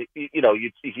 and he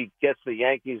gets the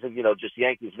Yankees and just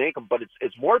Yankees make them, but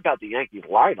it's more about the Yankees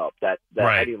lineup that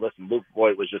right. Listen, Luke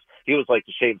Voit he was like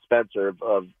the Shane Spencer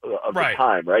of right. the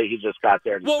time, right? He just got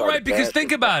there. And right, because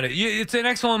think about it. It's an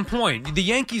excellent point. The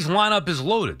Yankees lineup is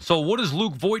loaded. So what does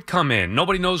Luke Voit come in?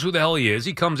 Nobody knows who the hell he is.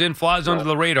 He comes in, flies under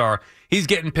the radar. He's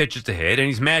getting pitches to hit, and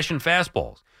he's mashing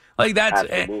fastballs. Like that's,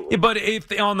 but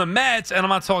if on the Mets, and I'm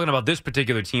not talking about this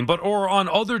particular team, or on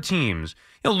other teams,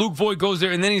 Luke Voit goes there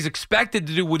and then he's expected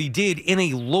to do what he did in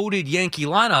a loaded Yankee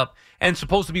lineup and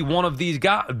supposed to be one of the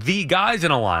guys in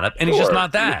a lineup, and he's just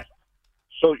not that.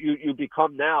 So you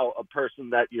become now a person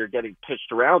that you're getting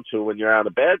pitched around to when you're on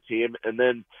a bad team, and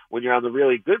then when you're on the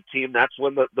really good team, that's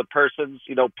when the person's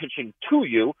pitching to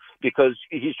you because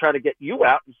he's trying to get you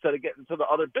out instead of getting to the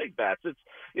other big bats. It's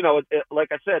like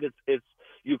I said, it's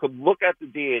you can look at the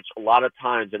DH a lot of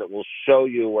times and it will show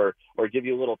you or give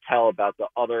you a little tell about the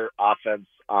other offense,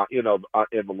 in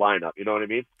the lineup. You know what I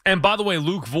mean? And by the way,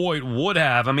 Luke Voit would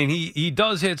have. He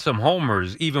does hit some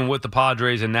homers even with the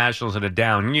Padres and Nationals in a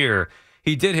down year.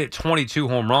 He did hit 22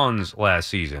 home runs last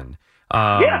season.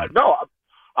 I'm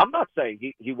not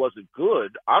saying he wasn't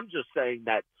good. I'm just saying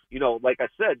that, like I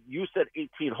said, you said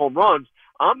 18 home runs.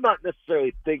 I'm not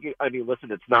necessarily thinking,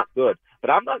 listen, it's not good, but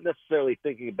I'm not necessarily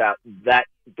thinking about that,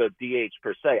 the DH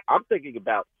per se. I'm thinking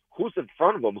about who's in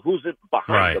front of him, who's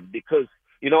behind him, because,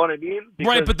 you know what I mean?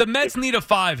 Right, but the Mets need a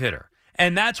 5-hitter.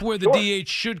 And that's where the DH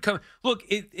should come. Look,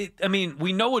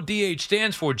 we know what DH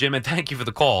stands for, Jim, and thank you for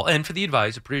the call and for the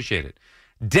advice. Appreciate it.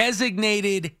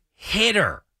 Designated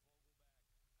hitter.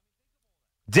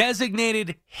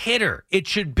 Designated hitter. It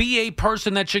should be a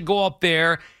person that should go up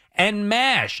there and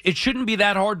mash. It shouldn't be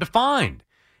that hard to find.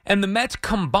 And the Mets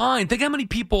combined, think how many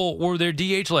people were their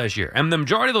DH last year. And the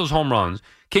majority of those home runs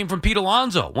came from Pete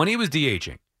Alonso when he was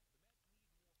DHing.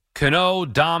 Cano,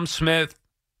 Dom Smith,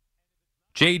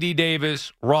 J.D.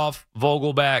 Davis, Ruf,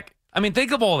 Vogelback.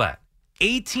 Think of all that.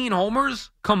 18 homers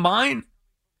combined,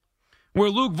 where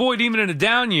Luke Voit, even in a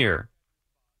down year,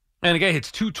 and the guy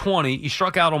hits 220, he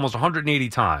struck out almost 180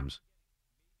 times.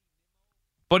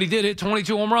 But he did hit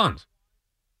 22 home runs.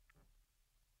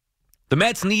 The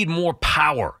Mets need more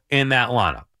power in that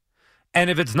lineup. And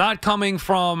if it's not coming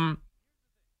from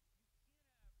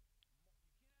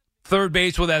third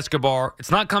base with Escobar,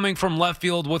 it's not coming from left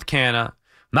field with Canna,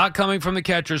 not coming from the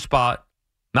catcher spot,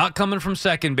 not coming from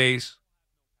second base,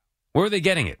 where are they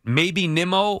getting it? Maybe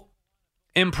Nimmo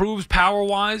improves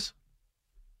power-wise,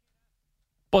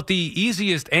 but the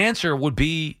easiest answer would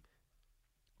be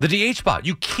the DH spot.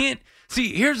 You can't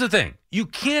see. Here's the thing: you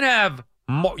can't have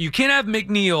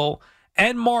McNeil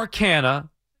and Mark Canna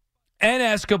and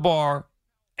Escobar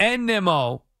and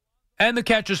Nimmo and the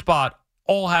catcher spot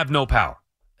all have no power.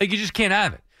 Like, you just can't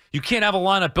have it. You can't have a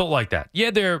lineup built like that.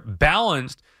 Yeah, they're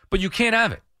balanced, but you can't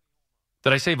have it.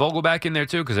 Did I say Vogelback in there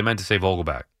too? Because I meant to say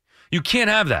Vogelback. You can't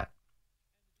have that.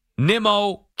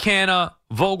 Nimmo, Canna,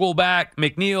 Vogelback,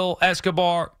 McNeil,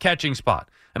 Escobar, catching spot.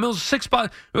 I mean, those 6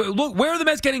 spots. Look, where are the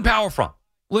Mets getting power from?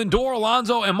 Lindor,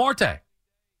 Alonso, and Marte.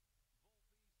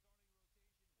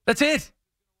 That's it.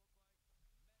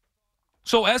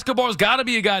 So Escobar's got to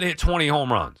be a guy to hit 20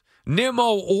 home runs.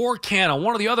 Nimmo or Canna,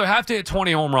 one or the other, have to hit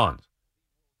 20 home runs.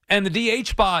 And the DH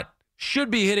spot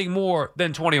should be hitting more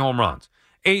than 20 home runs.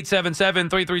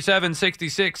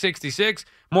 877-337-6666.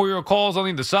 More your calls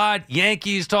on the side.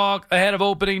 Yankees talk ahead of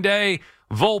opening day.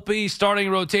 Volpe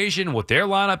starting rotation, what their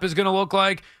lineup is going to look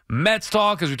like. Mets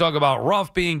talk as we talk about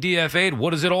Ruf being DFA'd. What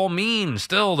does it all mean?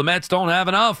 Still, the Mets don't have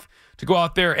enough to go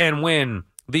out there and win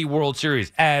the World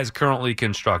Series as currently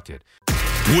constructed.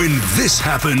 When this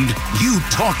happened, you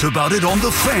talked about it on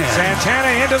The Fan.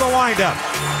 Santana into the windup.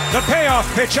 The payoff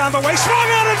pitch on the way.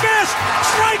 Swung on and missed.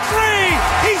 Strike 3.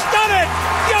 He's done it.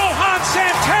 Johan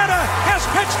Santana has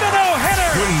pitched a no-hitter.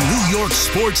 When New York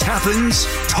sports happens,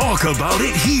 talk about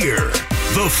it here.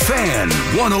 The Fan,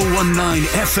 101.9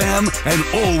 FM, and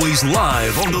always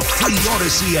live on the free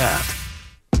Odyssey app.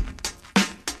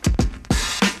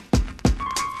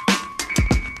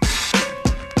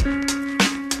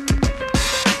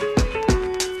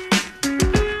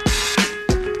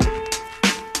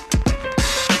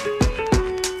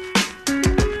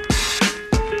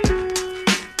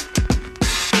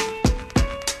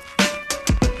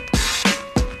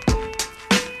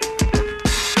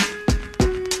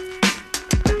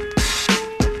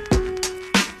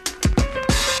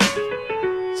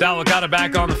 Sal Licata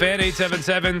back on the Fan,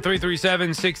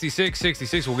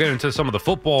 877-337-6666. We'll get into some of the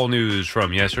football news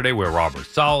from yesterday where Robert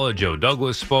Saleh, Joe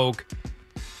Douglas spoke.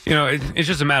 You know, it's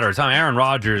just a matter of time. Aaron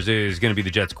Rodgers is going to be the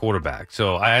Jets quarterback.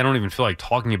 So I don't even feel like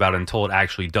talking about it until it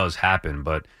actually does happen.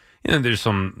 But, you know, there's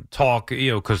some talk,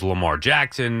 because Lamar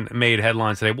Jackson made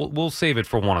headlines today. We'll save it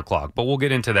for 1 o'clock, but we'll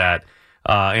get into that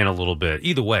in a little bit.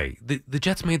 Either way, the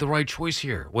Jets made the right choice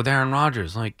here with Aaron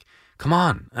Rodgers. Like, come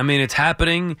on. I mean, it's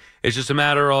happening. It's just a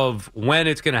matter of when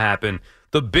it's going to happen.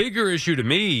 The bigger issue to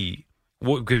me,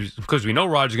 because we know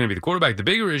Rodgers is going to be the quarterback, the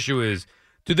bigger issue is,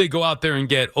 do they go out there and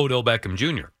get Odell Beckham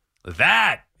Jr.?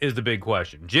 That is the big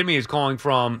question. Jimmy is calling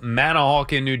from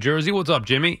Manahawkin, New Jersey. What's up,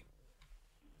 Jimmy?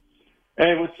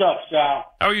 Hey, what's up, Sal?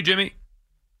 How are you, Jimmy?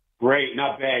 Great,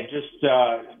 not bad. Just,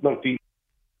 look,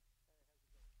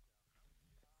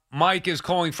 Mike is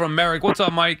calling from Merrick. What's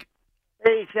up, Mike?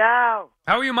 Hey, Sal.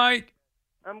 How are you, Mike?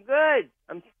 I'm good.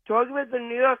 I'm talking about the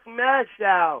New York Mets,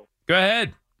 Sal. Go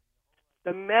ahead.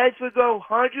 The Mets would go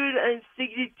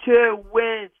 162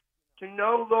 wins to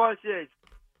no losses.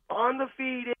 On the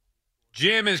feed.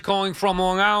 Jim is calling from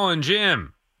Long Island.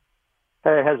 Jim.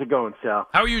 Hey, how's it going, Sal?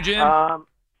 How are you, Jim?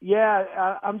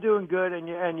 Yeah, I'm doing good.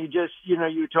 And you just, you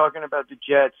were talking about the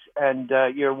Jets, and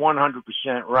you're 100%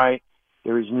 right.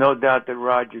 There is no doubt that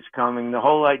Rodgers coming. The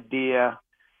whole idea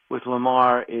with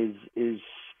Lamar is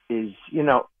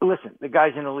listen, the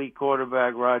guy's an elite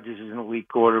quarterback. Rodgers is an elite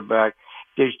quarterback.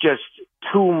 There's just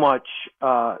too much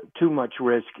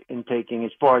risk in taking,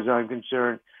 as far as I'm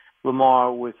concerned,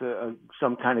 Lamar with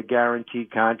some kind of guaranteed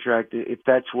contract. If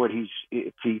that's what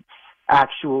if he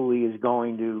actually is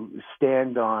going to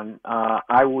stand on,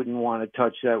 I wouldn't want to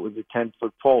touch that with a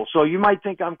 10-foot pole. So you might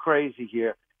think I'm crazy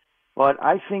here, but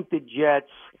I think the Jets,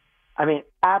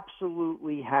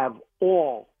 absolutely have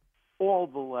all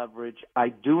the leverage. I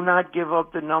do not give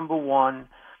up the number one.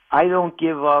 I don't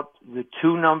give up the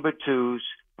 2 number 2s.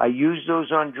 I use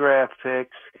those on draft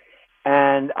picks,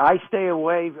 and I stay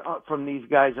away from these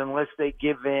guys unless they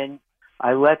give in.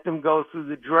 I let them go through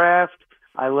the draft.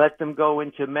 I let them go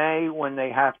into May when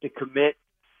they have to commit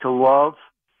to Love.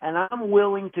 And I'm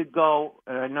willing to go,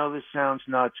 and I know this sounds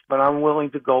nuts, but I'm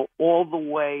willing to go all the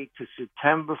way to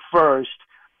September 1st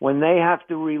when they have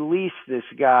to release this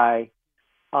guy.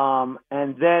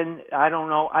 And then, I don't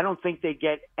know, I don't think they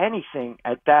get anything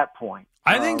at that point.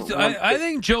 I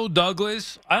think Joe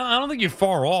Douglas, I don't think you're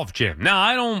far off, Jim. Now,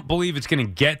 I don't believe it's going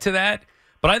to get to that,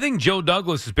 but I think Joe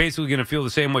Douglas is basically going to feel the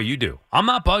same way you do. I'm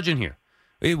not budging here.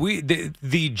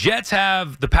 The Jets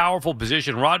have the powerful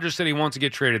position. Rodgers said he wants to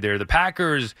get traded there. The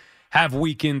Packers have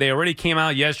weakened. They already came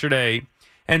out yesterday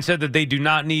and said that they do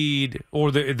not need,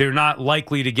 or they're not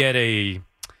likely to get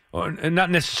not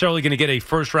necessarily going to get a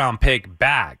first-round pick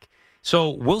back.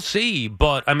 So we'll see.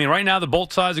 But, I mean, right now,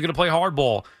 both sides are going to play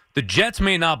hardball. The Jets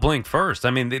may not blink first.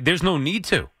 I mean, there's no need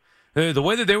to. The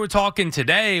way that they were talking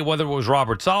today, whether it was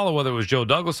Robert Saleh, whether it was Joe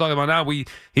Douglas talking about now,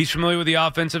 he's familiar with the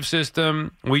offensive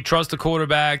system. We trust the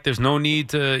quarterback. There's no need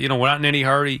to, we're not in any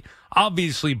hurry.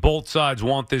 Obviously, both sides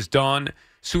want this done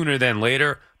sooner than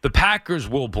later. The Packers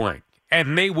will blink,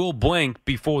 and they will blink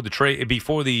before the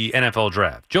NFL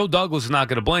draft. Joe Douglas is not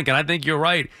going to blink, and I think you're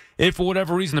right. If for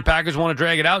whatever reason the Packers want to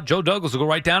drag it out, Joe Douglas will go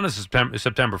right down to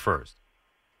September 1st.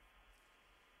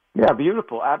 Yeah,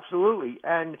 beautiful, absolutely,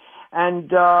 and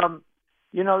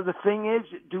the thing is,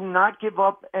 do not give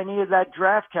up any of that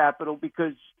draft capital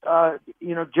because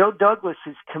Joe Douglas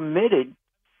is committed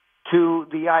to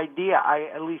the idea.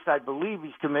 At least I believe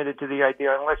he's committed to the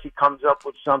idea, unless he comes up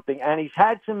with something. And he's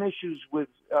had some issues with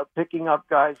picking up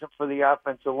guys for the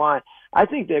offensive line. I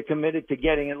think they're committed to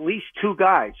getting at least 2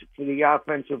 guys for the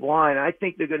offensive line. I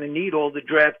think they're going to need all the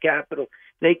draft capital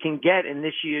they can get in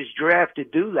this year's draft to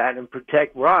do that and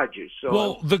protect Rodgers. So,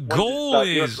 well, the goal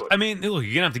is, I mean, look,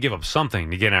 you're going to have to give up something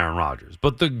to get Aaron Rodgers.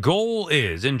 But the goal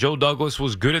is, and Joe Douglas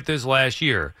was good at this last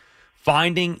year,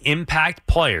 finding impact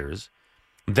players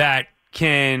that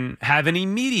can have an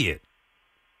immediate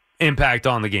impact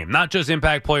on the game. Not just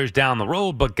impact players down the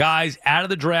road, but guys out of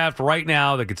the draft right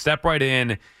now that could step right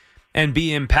in and be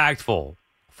impactful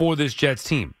for this Jets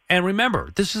team. And remember,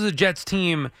 this is a Jets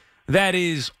team that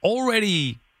is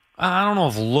already, I don't know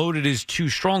if loaded is too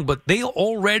strong, but they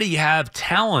already have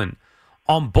talent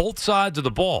on both sides of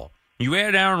the ball. You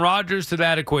add Aaron Rodgers to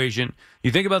that equation.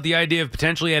 You think about the idea of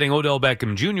potentially adding Odell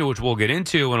Beckham Jr., which we'll get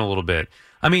into in a little bit.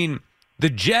 I mean, the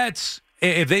Jets,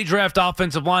 if they draft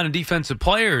offensive line and defensive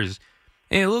players,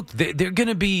 and look, they're going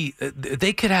to be,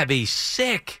 they could have a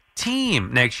sick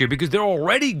team next year because they're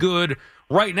already good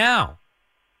right now.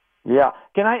 Yeah.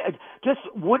 Can I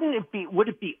would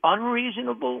it be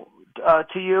unreasonable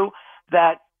to you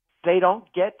that they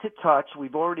don't get to touch?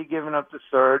 We've already given up the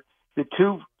third, the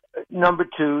 2 number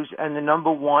 2s and the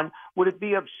number 1. Would it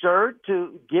be absurd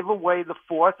to give away the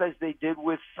 4th as they did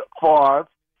with Favre,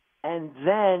 and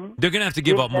then they're going to have to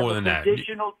give up more than that?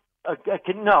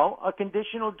 A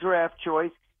conditional draft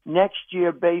choice next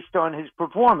year based on his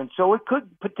performance. So it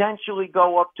could potentially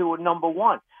go up to a number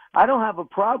 1. I don't have a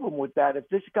problem with that. If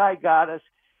this guy got us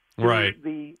to right,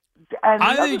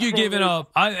 I think you're giving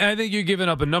up. I think you're giving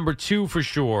up a number 2 for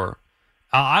sure.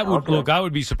 I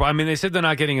would be surprised. I mean, they said they're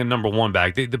not getting a number 1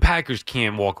 back. The Packers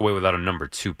can't walk away without a number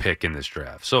 2 pick in this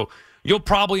draft. So you'll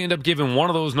probably end up giving one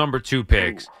of those number 2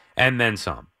 picks and then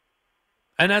some,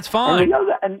 and that's fine.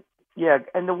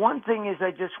 And the one thing is,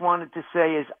 I just wanted to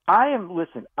say is, I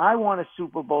want a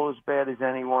Super Bowl as bad as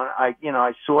anyone.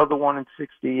 I saw the one in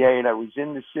 '68. I was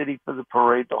in the city for the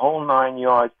parade, the whole 9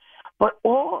 yards. But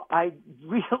all I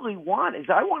really want is,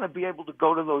 I want to be able to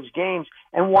go to those games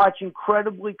and watch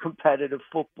incredibly competitive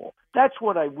football. That's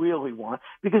what I really want,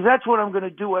 because that's what I'm going to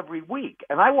do every week.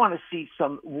 And I want to see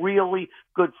some really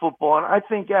good football. And I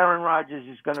think Aaron Rodgers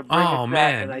is going to bring it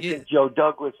back. And I think Joe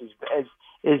Douglas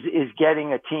is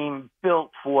getting a team built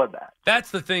for that.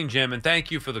 That's the thing, Jim, and thank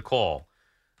you for the call.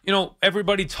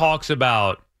 Everybody talks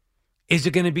about, is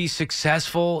it going to be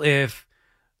successful if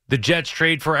the Jets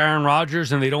trade for Aaron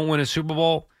Rodgers and they don't win a Super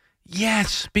Bowl?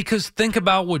 Yes, because think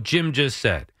about what Jim just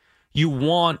said. You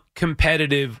want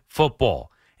competitive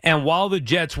football. And while the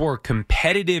Jets were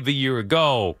competitive a year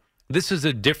ago, this is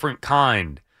a different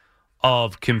kind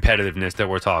of competitiveness that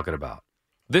we're talking about.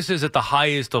 This is at the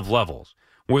highest of levels,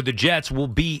 where the Jets will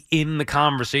be in the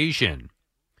conversation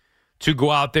to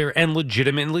go out there and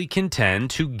legitimately contend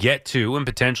to get to and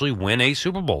potentially win a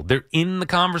Super Bowl. They're in the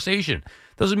conversation.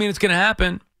 Doesn't mean it's going to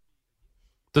happen.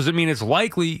 Doesn't mean it's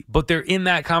likely, but they're in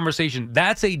that conversation.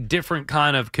 That's a different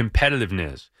kind of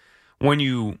competitiveness when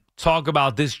you talk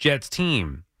about this Jets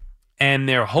team and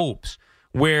their hopes,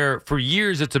 where for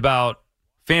years it's about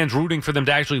fans rooting for them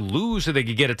to actually lose so they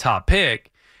could get a top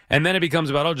pick, and then it becomes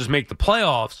about, just make the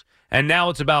playoffs. And now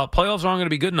it's about playoffs aren't going to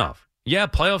be good enough. Yeah,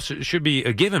 playoffs should be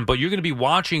a given, but you're going to be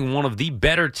watching one of the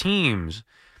better teams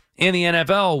in the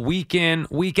NFL week in,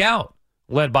 week out,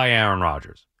 led by Aaron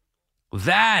Rodgers.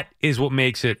 That is what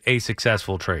makes it a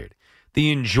successful trade.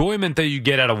 The enjoyment that you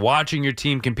get out of watching your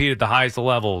team compete at the highest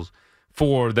levels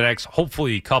for the next,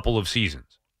 hopefully, couple of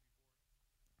seasons.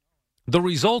 The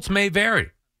results may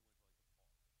vary.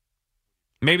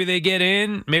 Maybe they get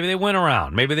in. Maybe they win a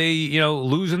round. Maybe they,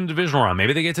 lose in the divisional round.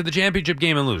 Maybe they get to the championship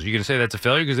game and lose. You're going to say that's a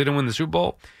failure because they didn't win the Super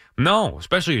Bowl? No,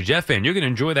 especially a Jet fan. You're going to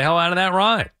enjoy the hell out of that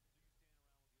ride.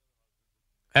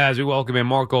 As we welcome in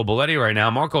Marco Belletti right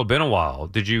now. Marco, been a while.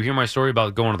 Did you hear my story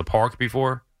about going to the park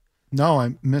before? No,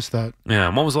 I missed that. Yeah.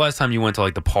 When was the last time you went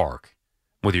to the park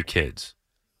with your kids?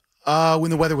 When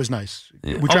the weather was nice.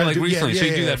 Yeah. We try to do, recently. So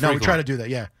you do that frequently? No, we try to do that,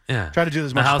 yeah. Yeah. Try to do this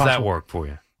as much now, as how's possible. that work for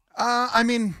you? I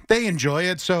mean, they enjoy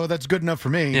it, so that's good enough for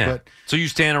me. Yeah. But So you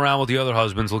stand around with the other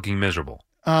husbands looking miserable?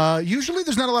 Usually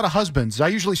there's not a lot of husbands. I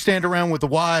usually stand around with the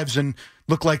wives and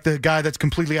look like the guy that's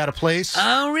completely out of place.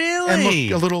 Oh, really? And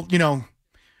look a little,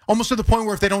 almost to the point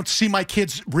where if they don't see my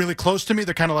kids really close to me,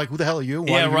 they're kind of like, who the hell are you?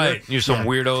 Why are you right. here? You're some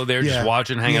weirdo there just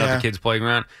watching, hanging out at the kids'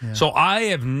 playground. Yeah. So I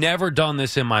have never done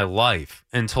this in my life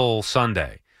until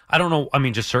Sunday. I don't know. I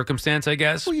mean, just circumstance, I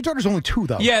guess. Well, your daughter's only 2,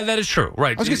 though. Yeah, that is true.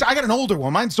 Right. I was gonna say, I got an older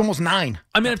one. Mine's almost 9.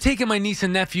 I mean, I've taken my niece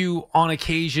and nephew on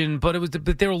occasion, but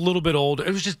they're a little bit older.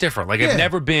 It was just different. I've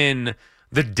never been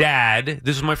the dad.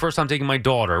 This was my first time taking my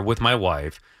daughter with my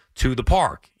wife to the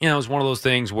park. It was one of those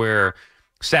things where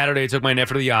Saturday I took my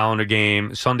nephew to the Islander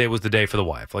game. Sunday was the day for the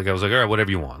wife. I was like, all right,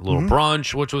 whatever you want. A little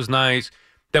brunch, which was nice.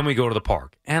 Then we go to the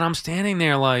park. And I'm standing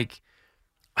there like,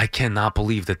 I cannot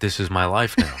believe that this is my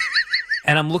life now.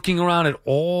 And I'm looking around at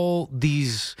all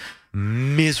these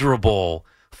miserable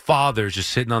fathers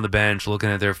just sitting on the bench, looking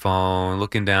at their phone,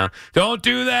 looking down. Don't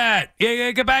do that.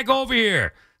 Yeah, get back over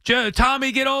here.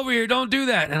 Tommy, get over here. Don't do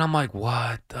that. And I'm like,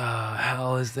 what the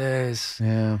hell is this?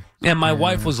 Yeah. And my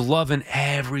wife was loving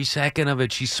every second of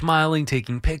it. She's smiling,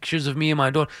 taking pictures of me and my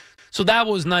daughter. So that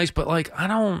was nice, but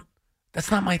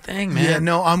that's not my thing, man. Yeah,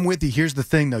 no, I'm with you. Here's the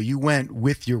thing, though. You went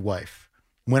with your wife.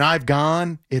 When I've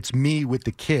gone, it's me with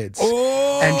the kids. Oh!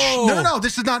 And no,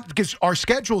 this is not because our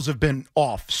schedules have been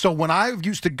off. So when I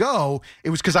used to go,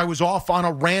 it was because I was off on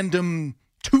a random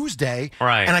Tuesday,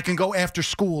 right? And I can go after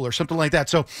school or something like that.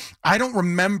 So I don't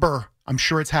remember. I'm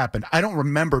sure it's happened. I don't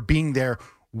remember being there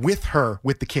with her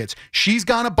with the kids. She's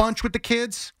gone a bunch with the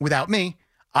kids without me.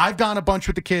 I've gone a bunch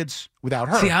with the kids without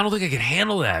her. See, I don't think I can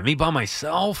handle that. Me by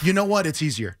myself. You know what? It's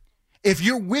easier. If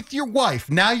you're with your wife,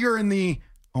 now you're in the,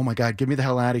 oh my God, get me the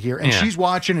hell out of here. And she's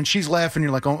watching and she's laughing.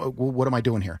 You're like, oh, well, what am I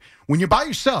doing here? When you're by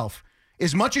yourself,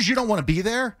 as much as you don't want to be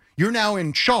there, you're now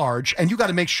in charge and you got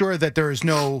to make sure that there is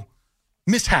no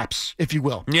mishaps, if you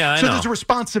will. Yeah, I know. So there's a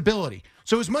responsibility.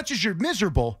 So as much as you're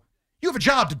miserable, you have a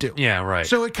job to do. Yeah, right.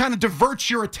 So it kind of diverts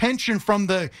your attention from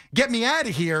the get me out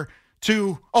of here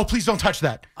to, oh, please don't touch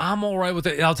that. I'm all right with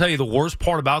it. I'll tell you the worst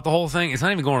part about the whole thing, it's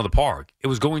not even going to the park. It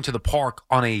was going to the park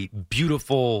on a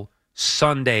beautiful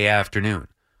Sunday afternoon.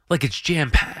 It's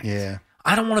jam-packed. Yeah.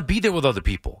 I don't want to be there with other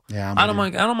people. Yeah, I don't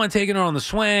mind taking her on the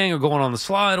swing or going on the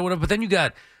slide or whatever, but then you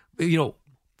got,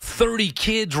 30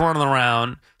 kids running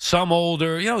around, some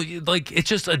older, it's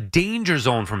just a danger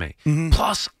zone for me. Mm-hmm.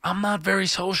 Plus, I'm not very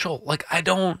social. I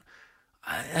don't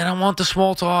want the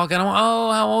small talk. I don't.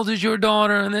 Oh, how old is your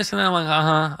daughter? And this and that.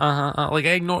 I'm like, I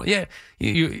ignore. Yeah,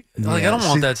 I don't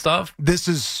want that stuff. This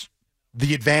is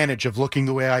the advantage of looking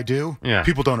the way I do. Yeah,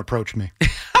 people don't approach me,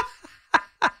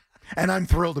 and I'm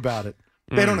thrilled about it.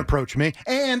 They don't approach me.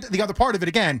 And the other part of it,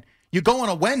 again, you go on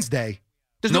a Wednesday.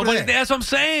 There's nobody there. That's what I'm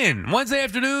saying. Wednesday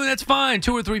afternoon, that's fine.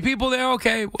 2 or 3 people there,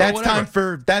 okay. That's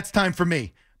time for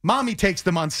me. Mommy takes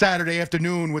them on Saturday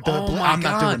afternoon with the. I'm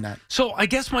not doing that. So I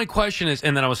guess my question is,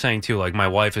 and then I was saying too, my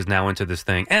wife is now into this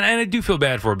thing, and I do feel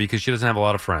bad for her because she doesn't have a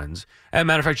lot of friends. As a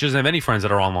matter of fact, she doesn't have any friends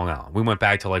that are on Long Island. We went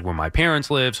back to where my parents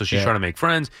live, so she's trying to make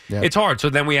friends. Yep. It's hard. So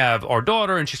then we have our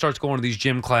daughter, and she starts going to these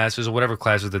gym classes or whatever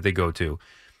classes that they go to,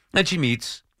 and she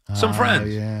meets some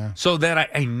friends. Yeah. So then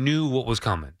I knew what was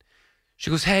coming. She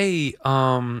goes, hey,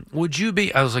 would you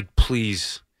be? I was like,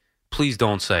 please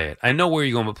don't say it. I know where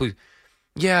you're going, but please.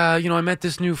 Yeah, I met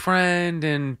this new friend,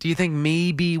 and do you think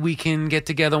maybe we can get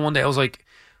together one day? I was like,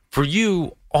 for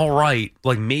you, all right,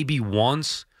 maybe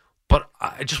once, but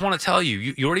I just want to tell you,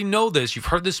 you already know this. You've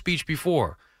heard this speech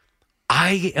before.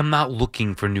 I am not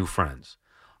looking for new friends.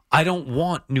 I don't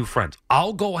want new friends.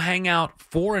 I'll go hang out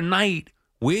for a night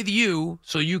with you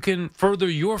so you can further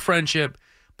your friendship.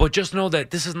 But just know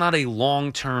that this is not a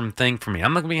long-term thing for me.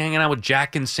 I'm not going to be hanging out with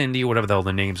Jack and Cindy or whatever the hell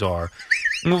their names are.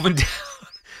 Moving down.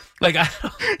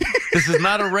 This is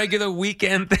not a regular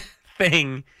weekend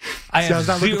thing. Sounds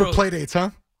not looking for play dates,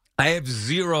 huh? I have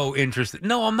zero interest.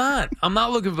 No, I'm not. I'm not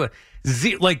looking for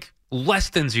less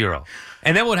than zero.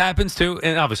 And then what happens too,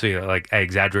 and obviously I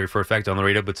exaggerate for effect on the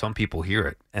radio, but some people hear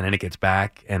it and then it gets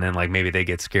back and then maybe they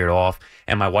get scared off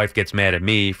and my wife gets mad at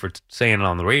me for saying it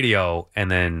on the radio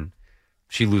and then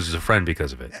she loses a friend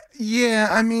because of it. Yeah,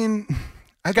 I mean,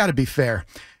 I got to be fair.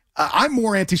 I'm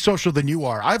more antisocial than you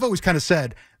are. I've always kind of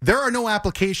said there are no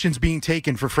applications being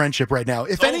taken for friendship right now.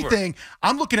 If anything,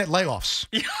 I'm looking at layoffs.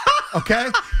 Okay?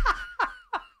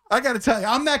 I got to tell you,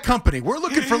 I'm that company. We're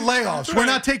looking for layoffs. Right. We're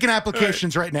not taking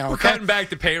applications right now. We're cutting back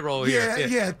the payroll here.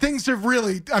 Yeah. Things have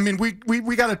really, I mean, we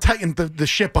got to tighten the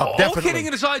ship up, definitely. All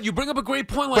kidding aside, you bring up a great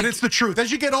point. But it's the truth.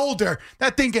 As you get older,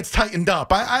 that thing gets tightened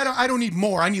up. I don't need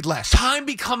more. I need less. Time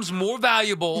becomes more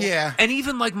valuable. Yeah. And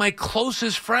even like my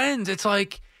closest friends, it's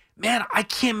like, man, I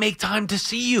can't make time to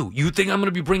see you. You think I'm going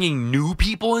to be bringing new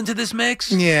people into this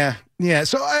mix? Yeah.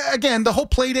 So again, the whole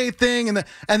play date thing and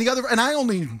the other, and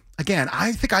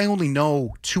I think I only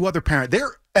know 2 other parents.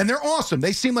 They're awesome.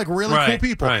 They seem like really cool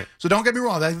people. Right. So don't get me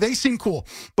wrong. They seem cool.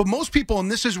 But most people, and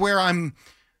this is where I'm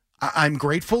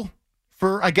grateful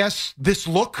for, I guess, this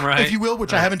look, if you will,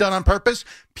 which I haven't done on purpose.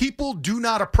 People do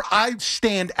not, I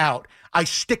stand out. I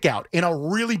stick out in a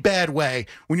really bad way.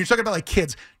 When you're talking about like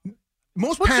kids,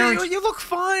 most parents. You look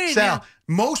fine. Sal,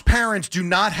 most parents do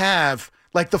not have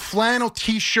like the flannel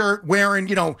T-shirt wearing,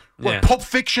 Pulp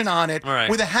Fiction on it,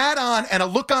 with a hat on and a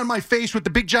look on my face with the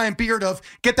big giant beard of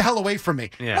get the hell away from me.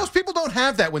 Yeah. Most people don't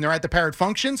have that when they're at the parent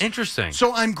functions. Interesting.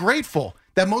 So I'm grateful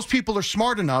that most people are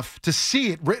smart enough to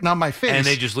see it written on my face. And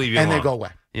they just leave you alone. And they go away.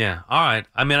 Yeah. All right.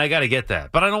 I mean, I got to get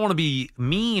that. But I don't want to be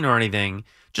mean or anything.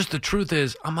 Just the truth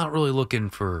is, I'm not really looking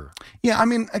for. Yeah, I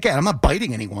mean, again, I'm not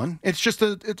biting anyone. It's just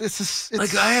it's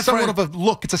like I have somewhat of a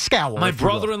look. It's a scowl. My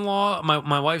brother-in-law,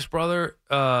 my wife's brother,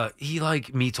 he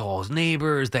like meets all his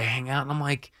neighbors. They hang out, and I'm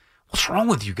like, what's wrong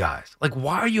with you guys? Like,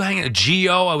 why are you hanging out?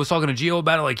 Gio, I was talking to Gio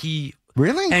about it. Like, he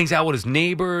really hangs out with his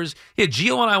neighbors. Yeah,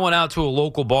 Gio and I went out to a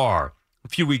local bar a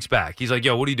few weeks back. He's like,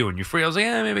 yo, what are you doing? You free? I was like,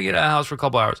 yeah, maybe get out of the house for a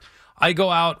couple hours. I go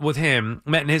out with him,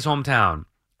 met in his hometown,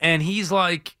 and he's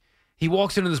like. He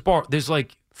walks into this bar. There's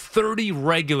like 30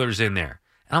 regulars in there.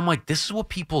 And I'm like, this is what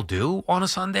people do on a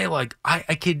Sunday? Like, I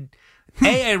could,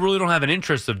 A, I really don't have an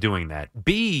interest of doing that.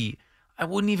 B, I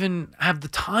wouldn't even have the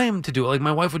time to do it. Like,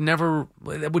 my wife would never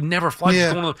fly.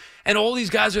 Yeah. And all these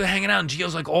guys are hanging out, and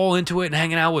Gio's like all into it and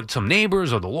hanging out with some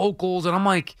neighbors or the locals. And I'm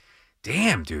like,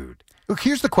 damn, dude. Look,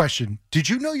 here's the question. Did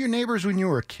you know your neighbors when you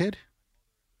were a kid?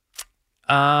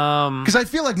 Because I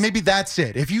feel like maybe that's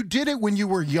it. If you did it when you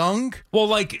were young.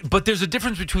 Well, but there's a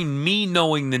difference between me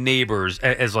knowing the neighbors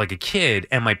as like a kid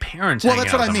and my parents hanging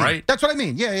out with them, right? That's what I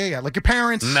mean. Yeah. Like your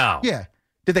parents. No. Yeah.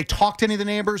 Did they talk to any of the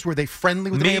neighbors? Were they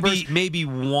friendly with the neighbors? Maybe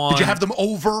one. Did you have them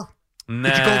over? Nah,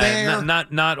 did you go there?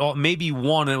 Not all. Maybe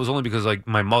one, and it was only because like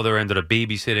my mother ended up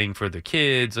babysitting for the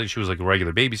kids. Like she was like a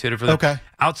regular babysitter for them. Okay.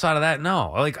 Outside of that,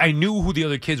 no. Like I knew who the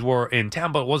other kids were in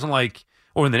town, but it wasn't like.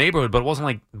 Or in the neighborhood, but it wasn't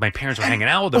like my parents were hanging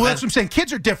out with them. Well, that's what I'm saying.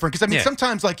 Kids are different because, I mean,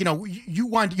 sometimes, like,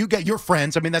 you get your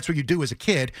friends. I mean, that's what you do as a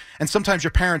kid. And sometimes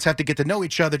your parents have to get to know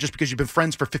each other just because you've been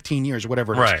friends for 15 years or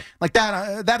whatever it is. Right. Like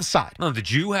that aside. No, did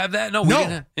you have that? No.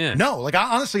 No. Like,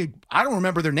 honestly, I don't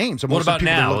remember their names. What about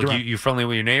now? Like, you friendly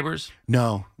with your neighbors?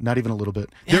 No, not even a little bit.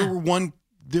 Yeah.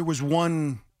 There was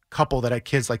one couple that had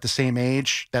kids like the same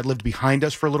age that lived behind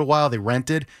us for a little while. They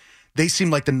rented. They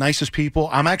seemed like the nicest people.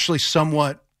 I'm actually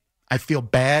I feel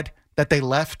bad that they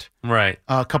left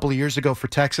a couple of years ago for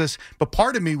Texas. But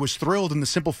part of me was thrilled in the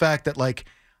simple fact that, like,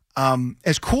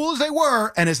 as cool as they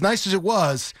were and as nice as it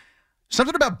was,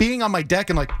 something about being on my deck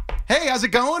and like, hey, how's it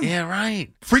going? Yeah,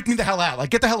 right. Freaked me the hell out. Like,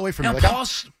 get the hell away from me.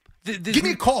 Like, give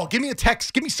me a call. Give me a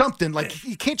text. Give me something. Like,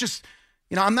 you can't just...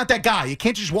 I'm not that guy. You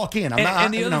can't just walk in.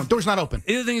 Door's not open.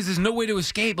 The other thing is there's no way to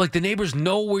escape. Like, the neighbors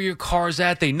know where your car's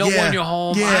at. They know when you're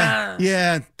home.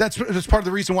 Yeah. That's part of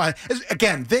the reason why.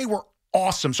 Again, they were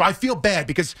awesome. So I feel bad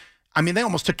because, I mean, they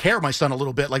almost took care of my son a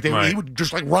little bit. Like, he would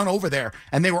just, like, run over there.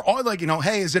 And they were all like,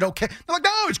 hey, is it okay? They're like,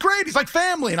 no, it's great. He's like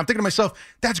family. And I'm thinking to myself,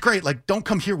 that's great. Like, don't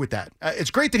come here with that.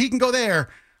 It's great that he can go there.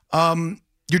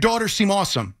 Your daughters seem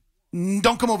awesome.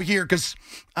 Don't come over here because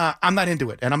I'm not into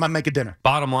it, and I'm not making dinner.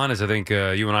 Bottom line is, I think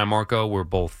you and I, Marco, we're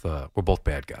both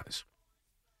bad guys.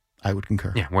 I would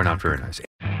concur. Yeah, we're not very nice.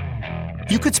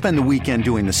 You could spend the weekend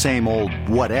doing the same old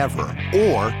whatever,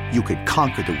 or you could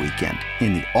conquer the weekend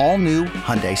in the all-new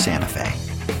Hyundai Santa Fe.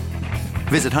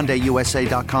 Visit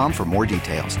HyundaiUSA.com for more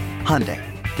details. Hyundai,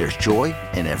 there's joy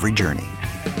in every journey.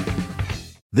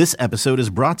 This episode is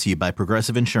brought to you by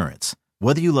Progressive Insurance.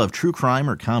 Whether you love true crime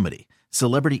or comedy,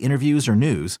 celebrity interviews or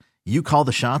news, you call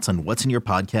the shots on what's in your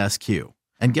podcast queue.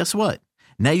 And guess what?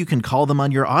 Now you can call them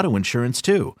on your auto insurance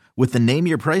too with the Name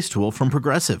Your Price tool from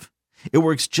Progressive. It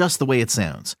works just the way it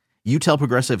sounds. You tell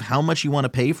Progressive how much you want to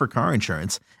pay for car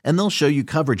insurance, and they'll show you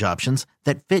coverage options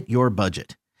that fit your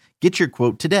budget. Get your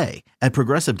quote today at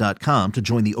Progressive.com to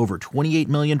join the over 28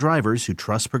 million drivers who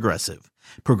trust Progressive.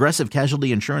 Progressive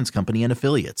Casualty Insurance Company and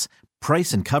Affiliates.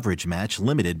 Price and coverage match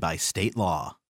limited by state law.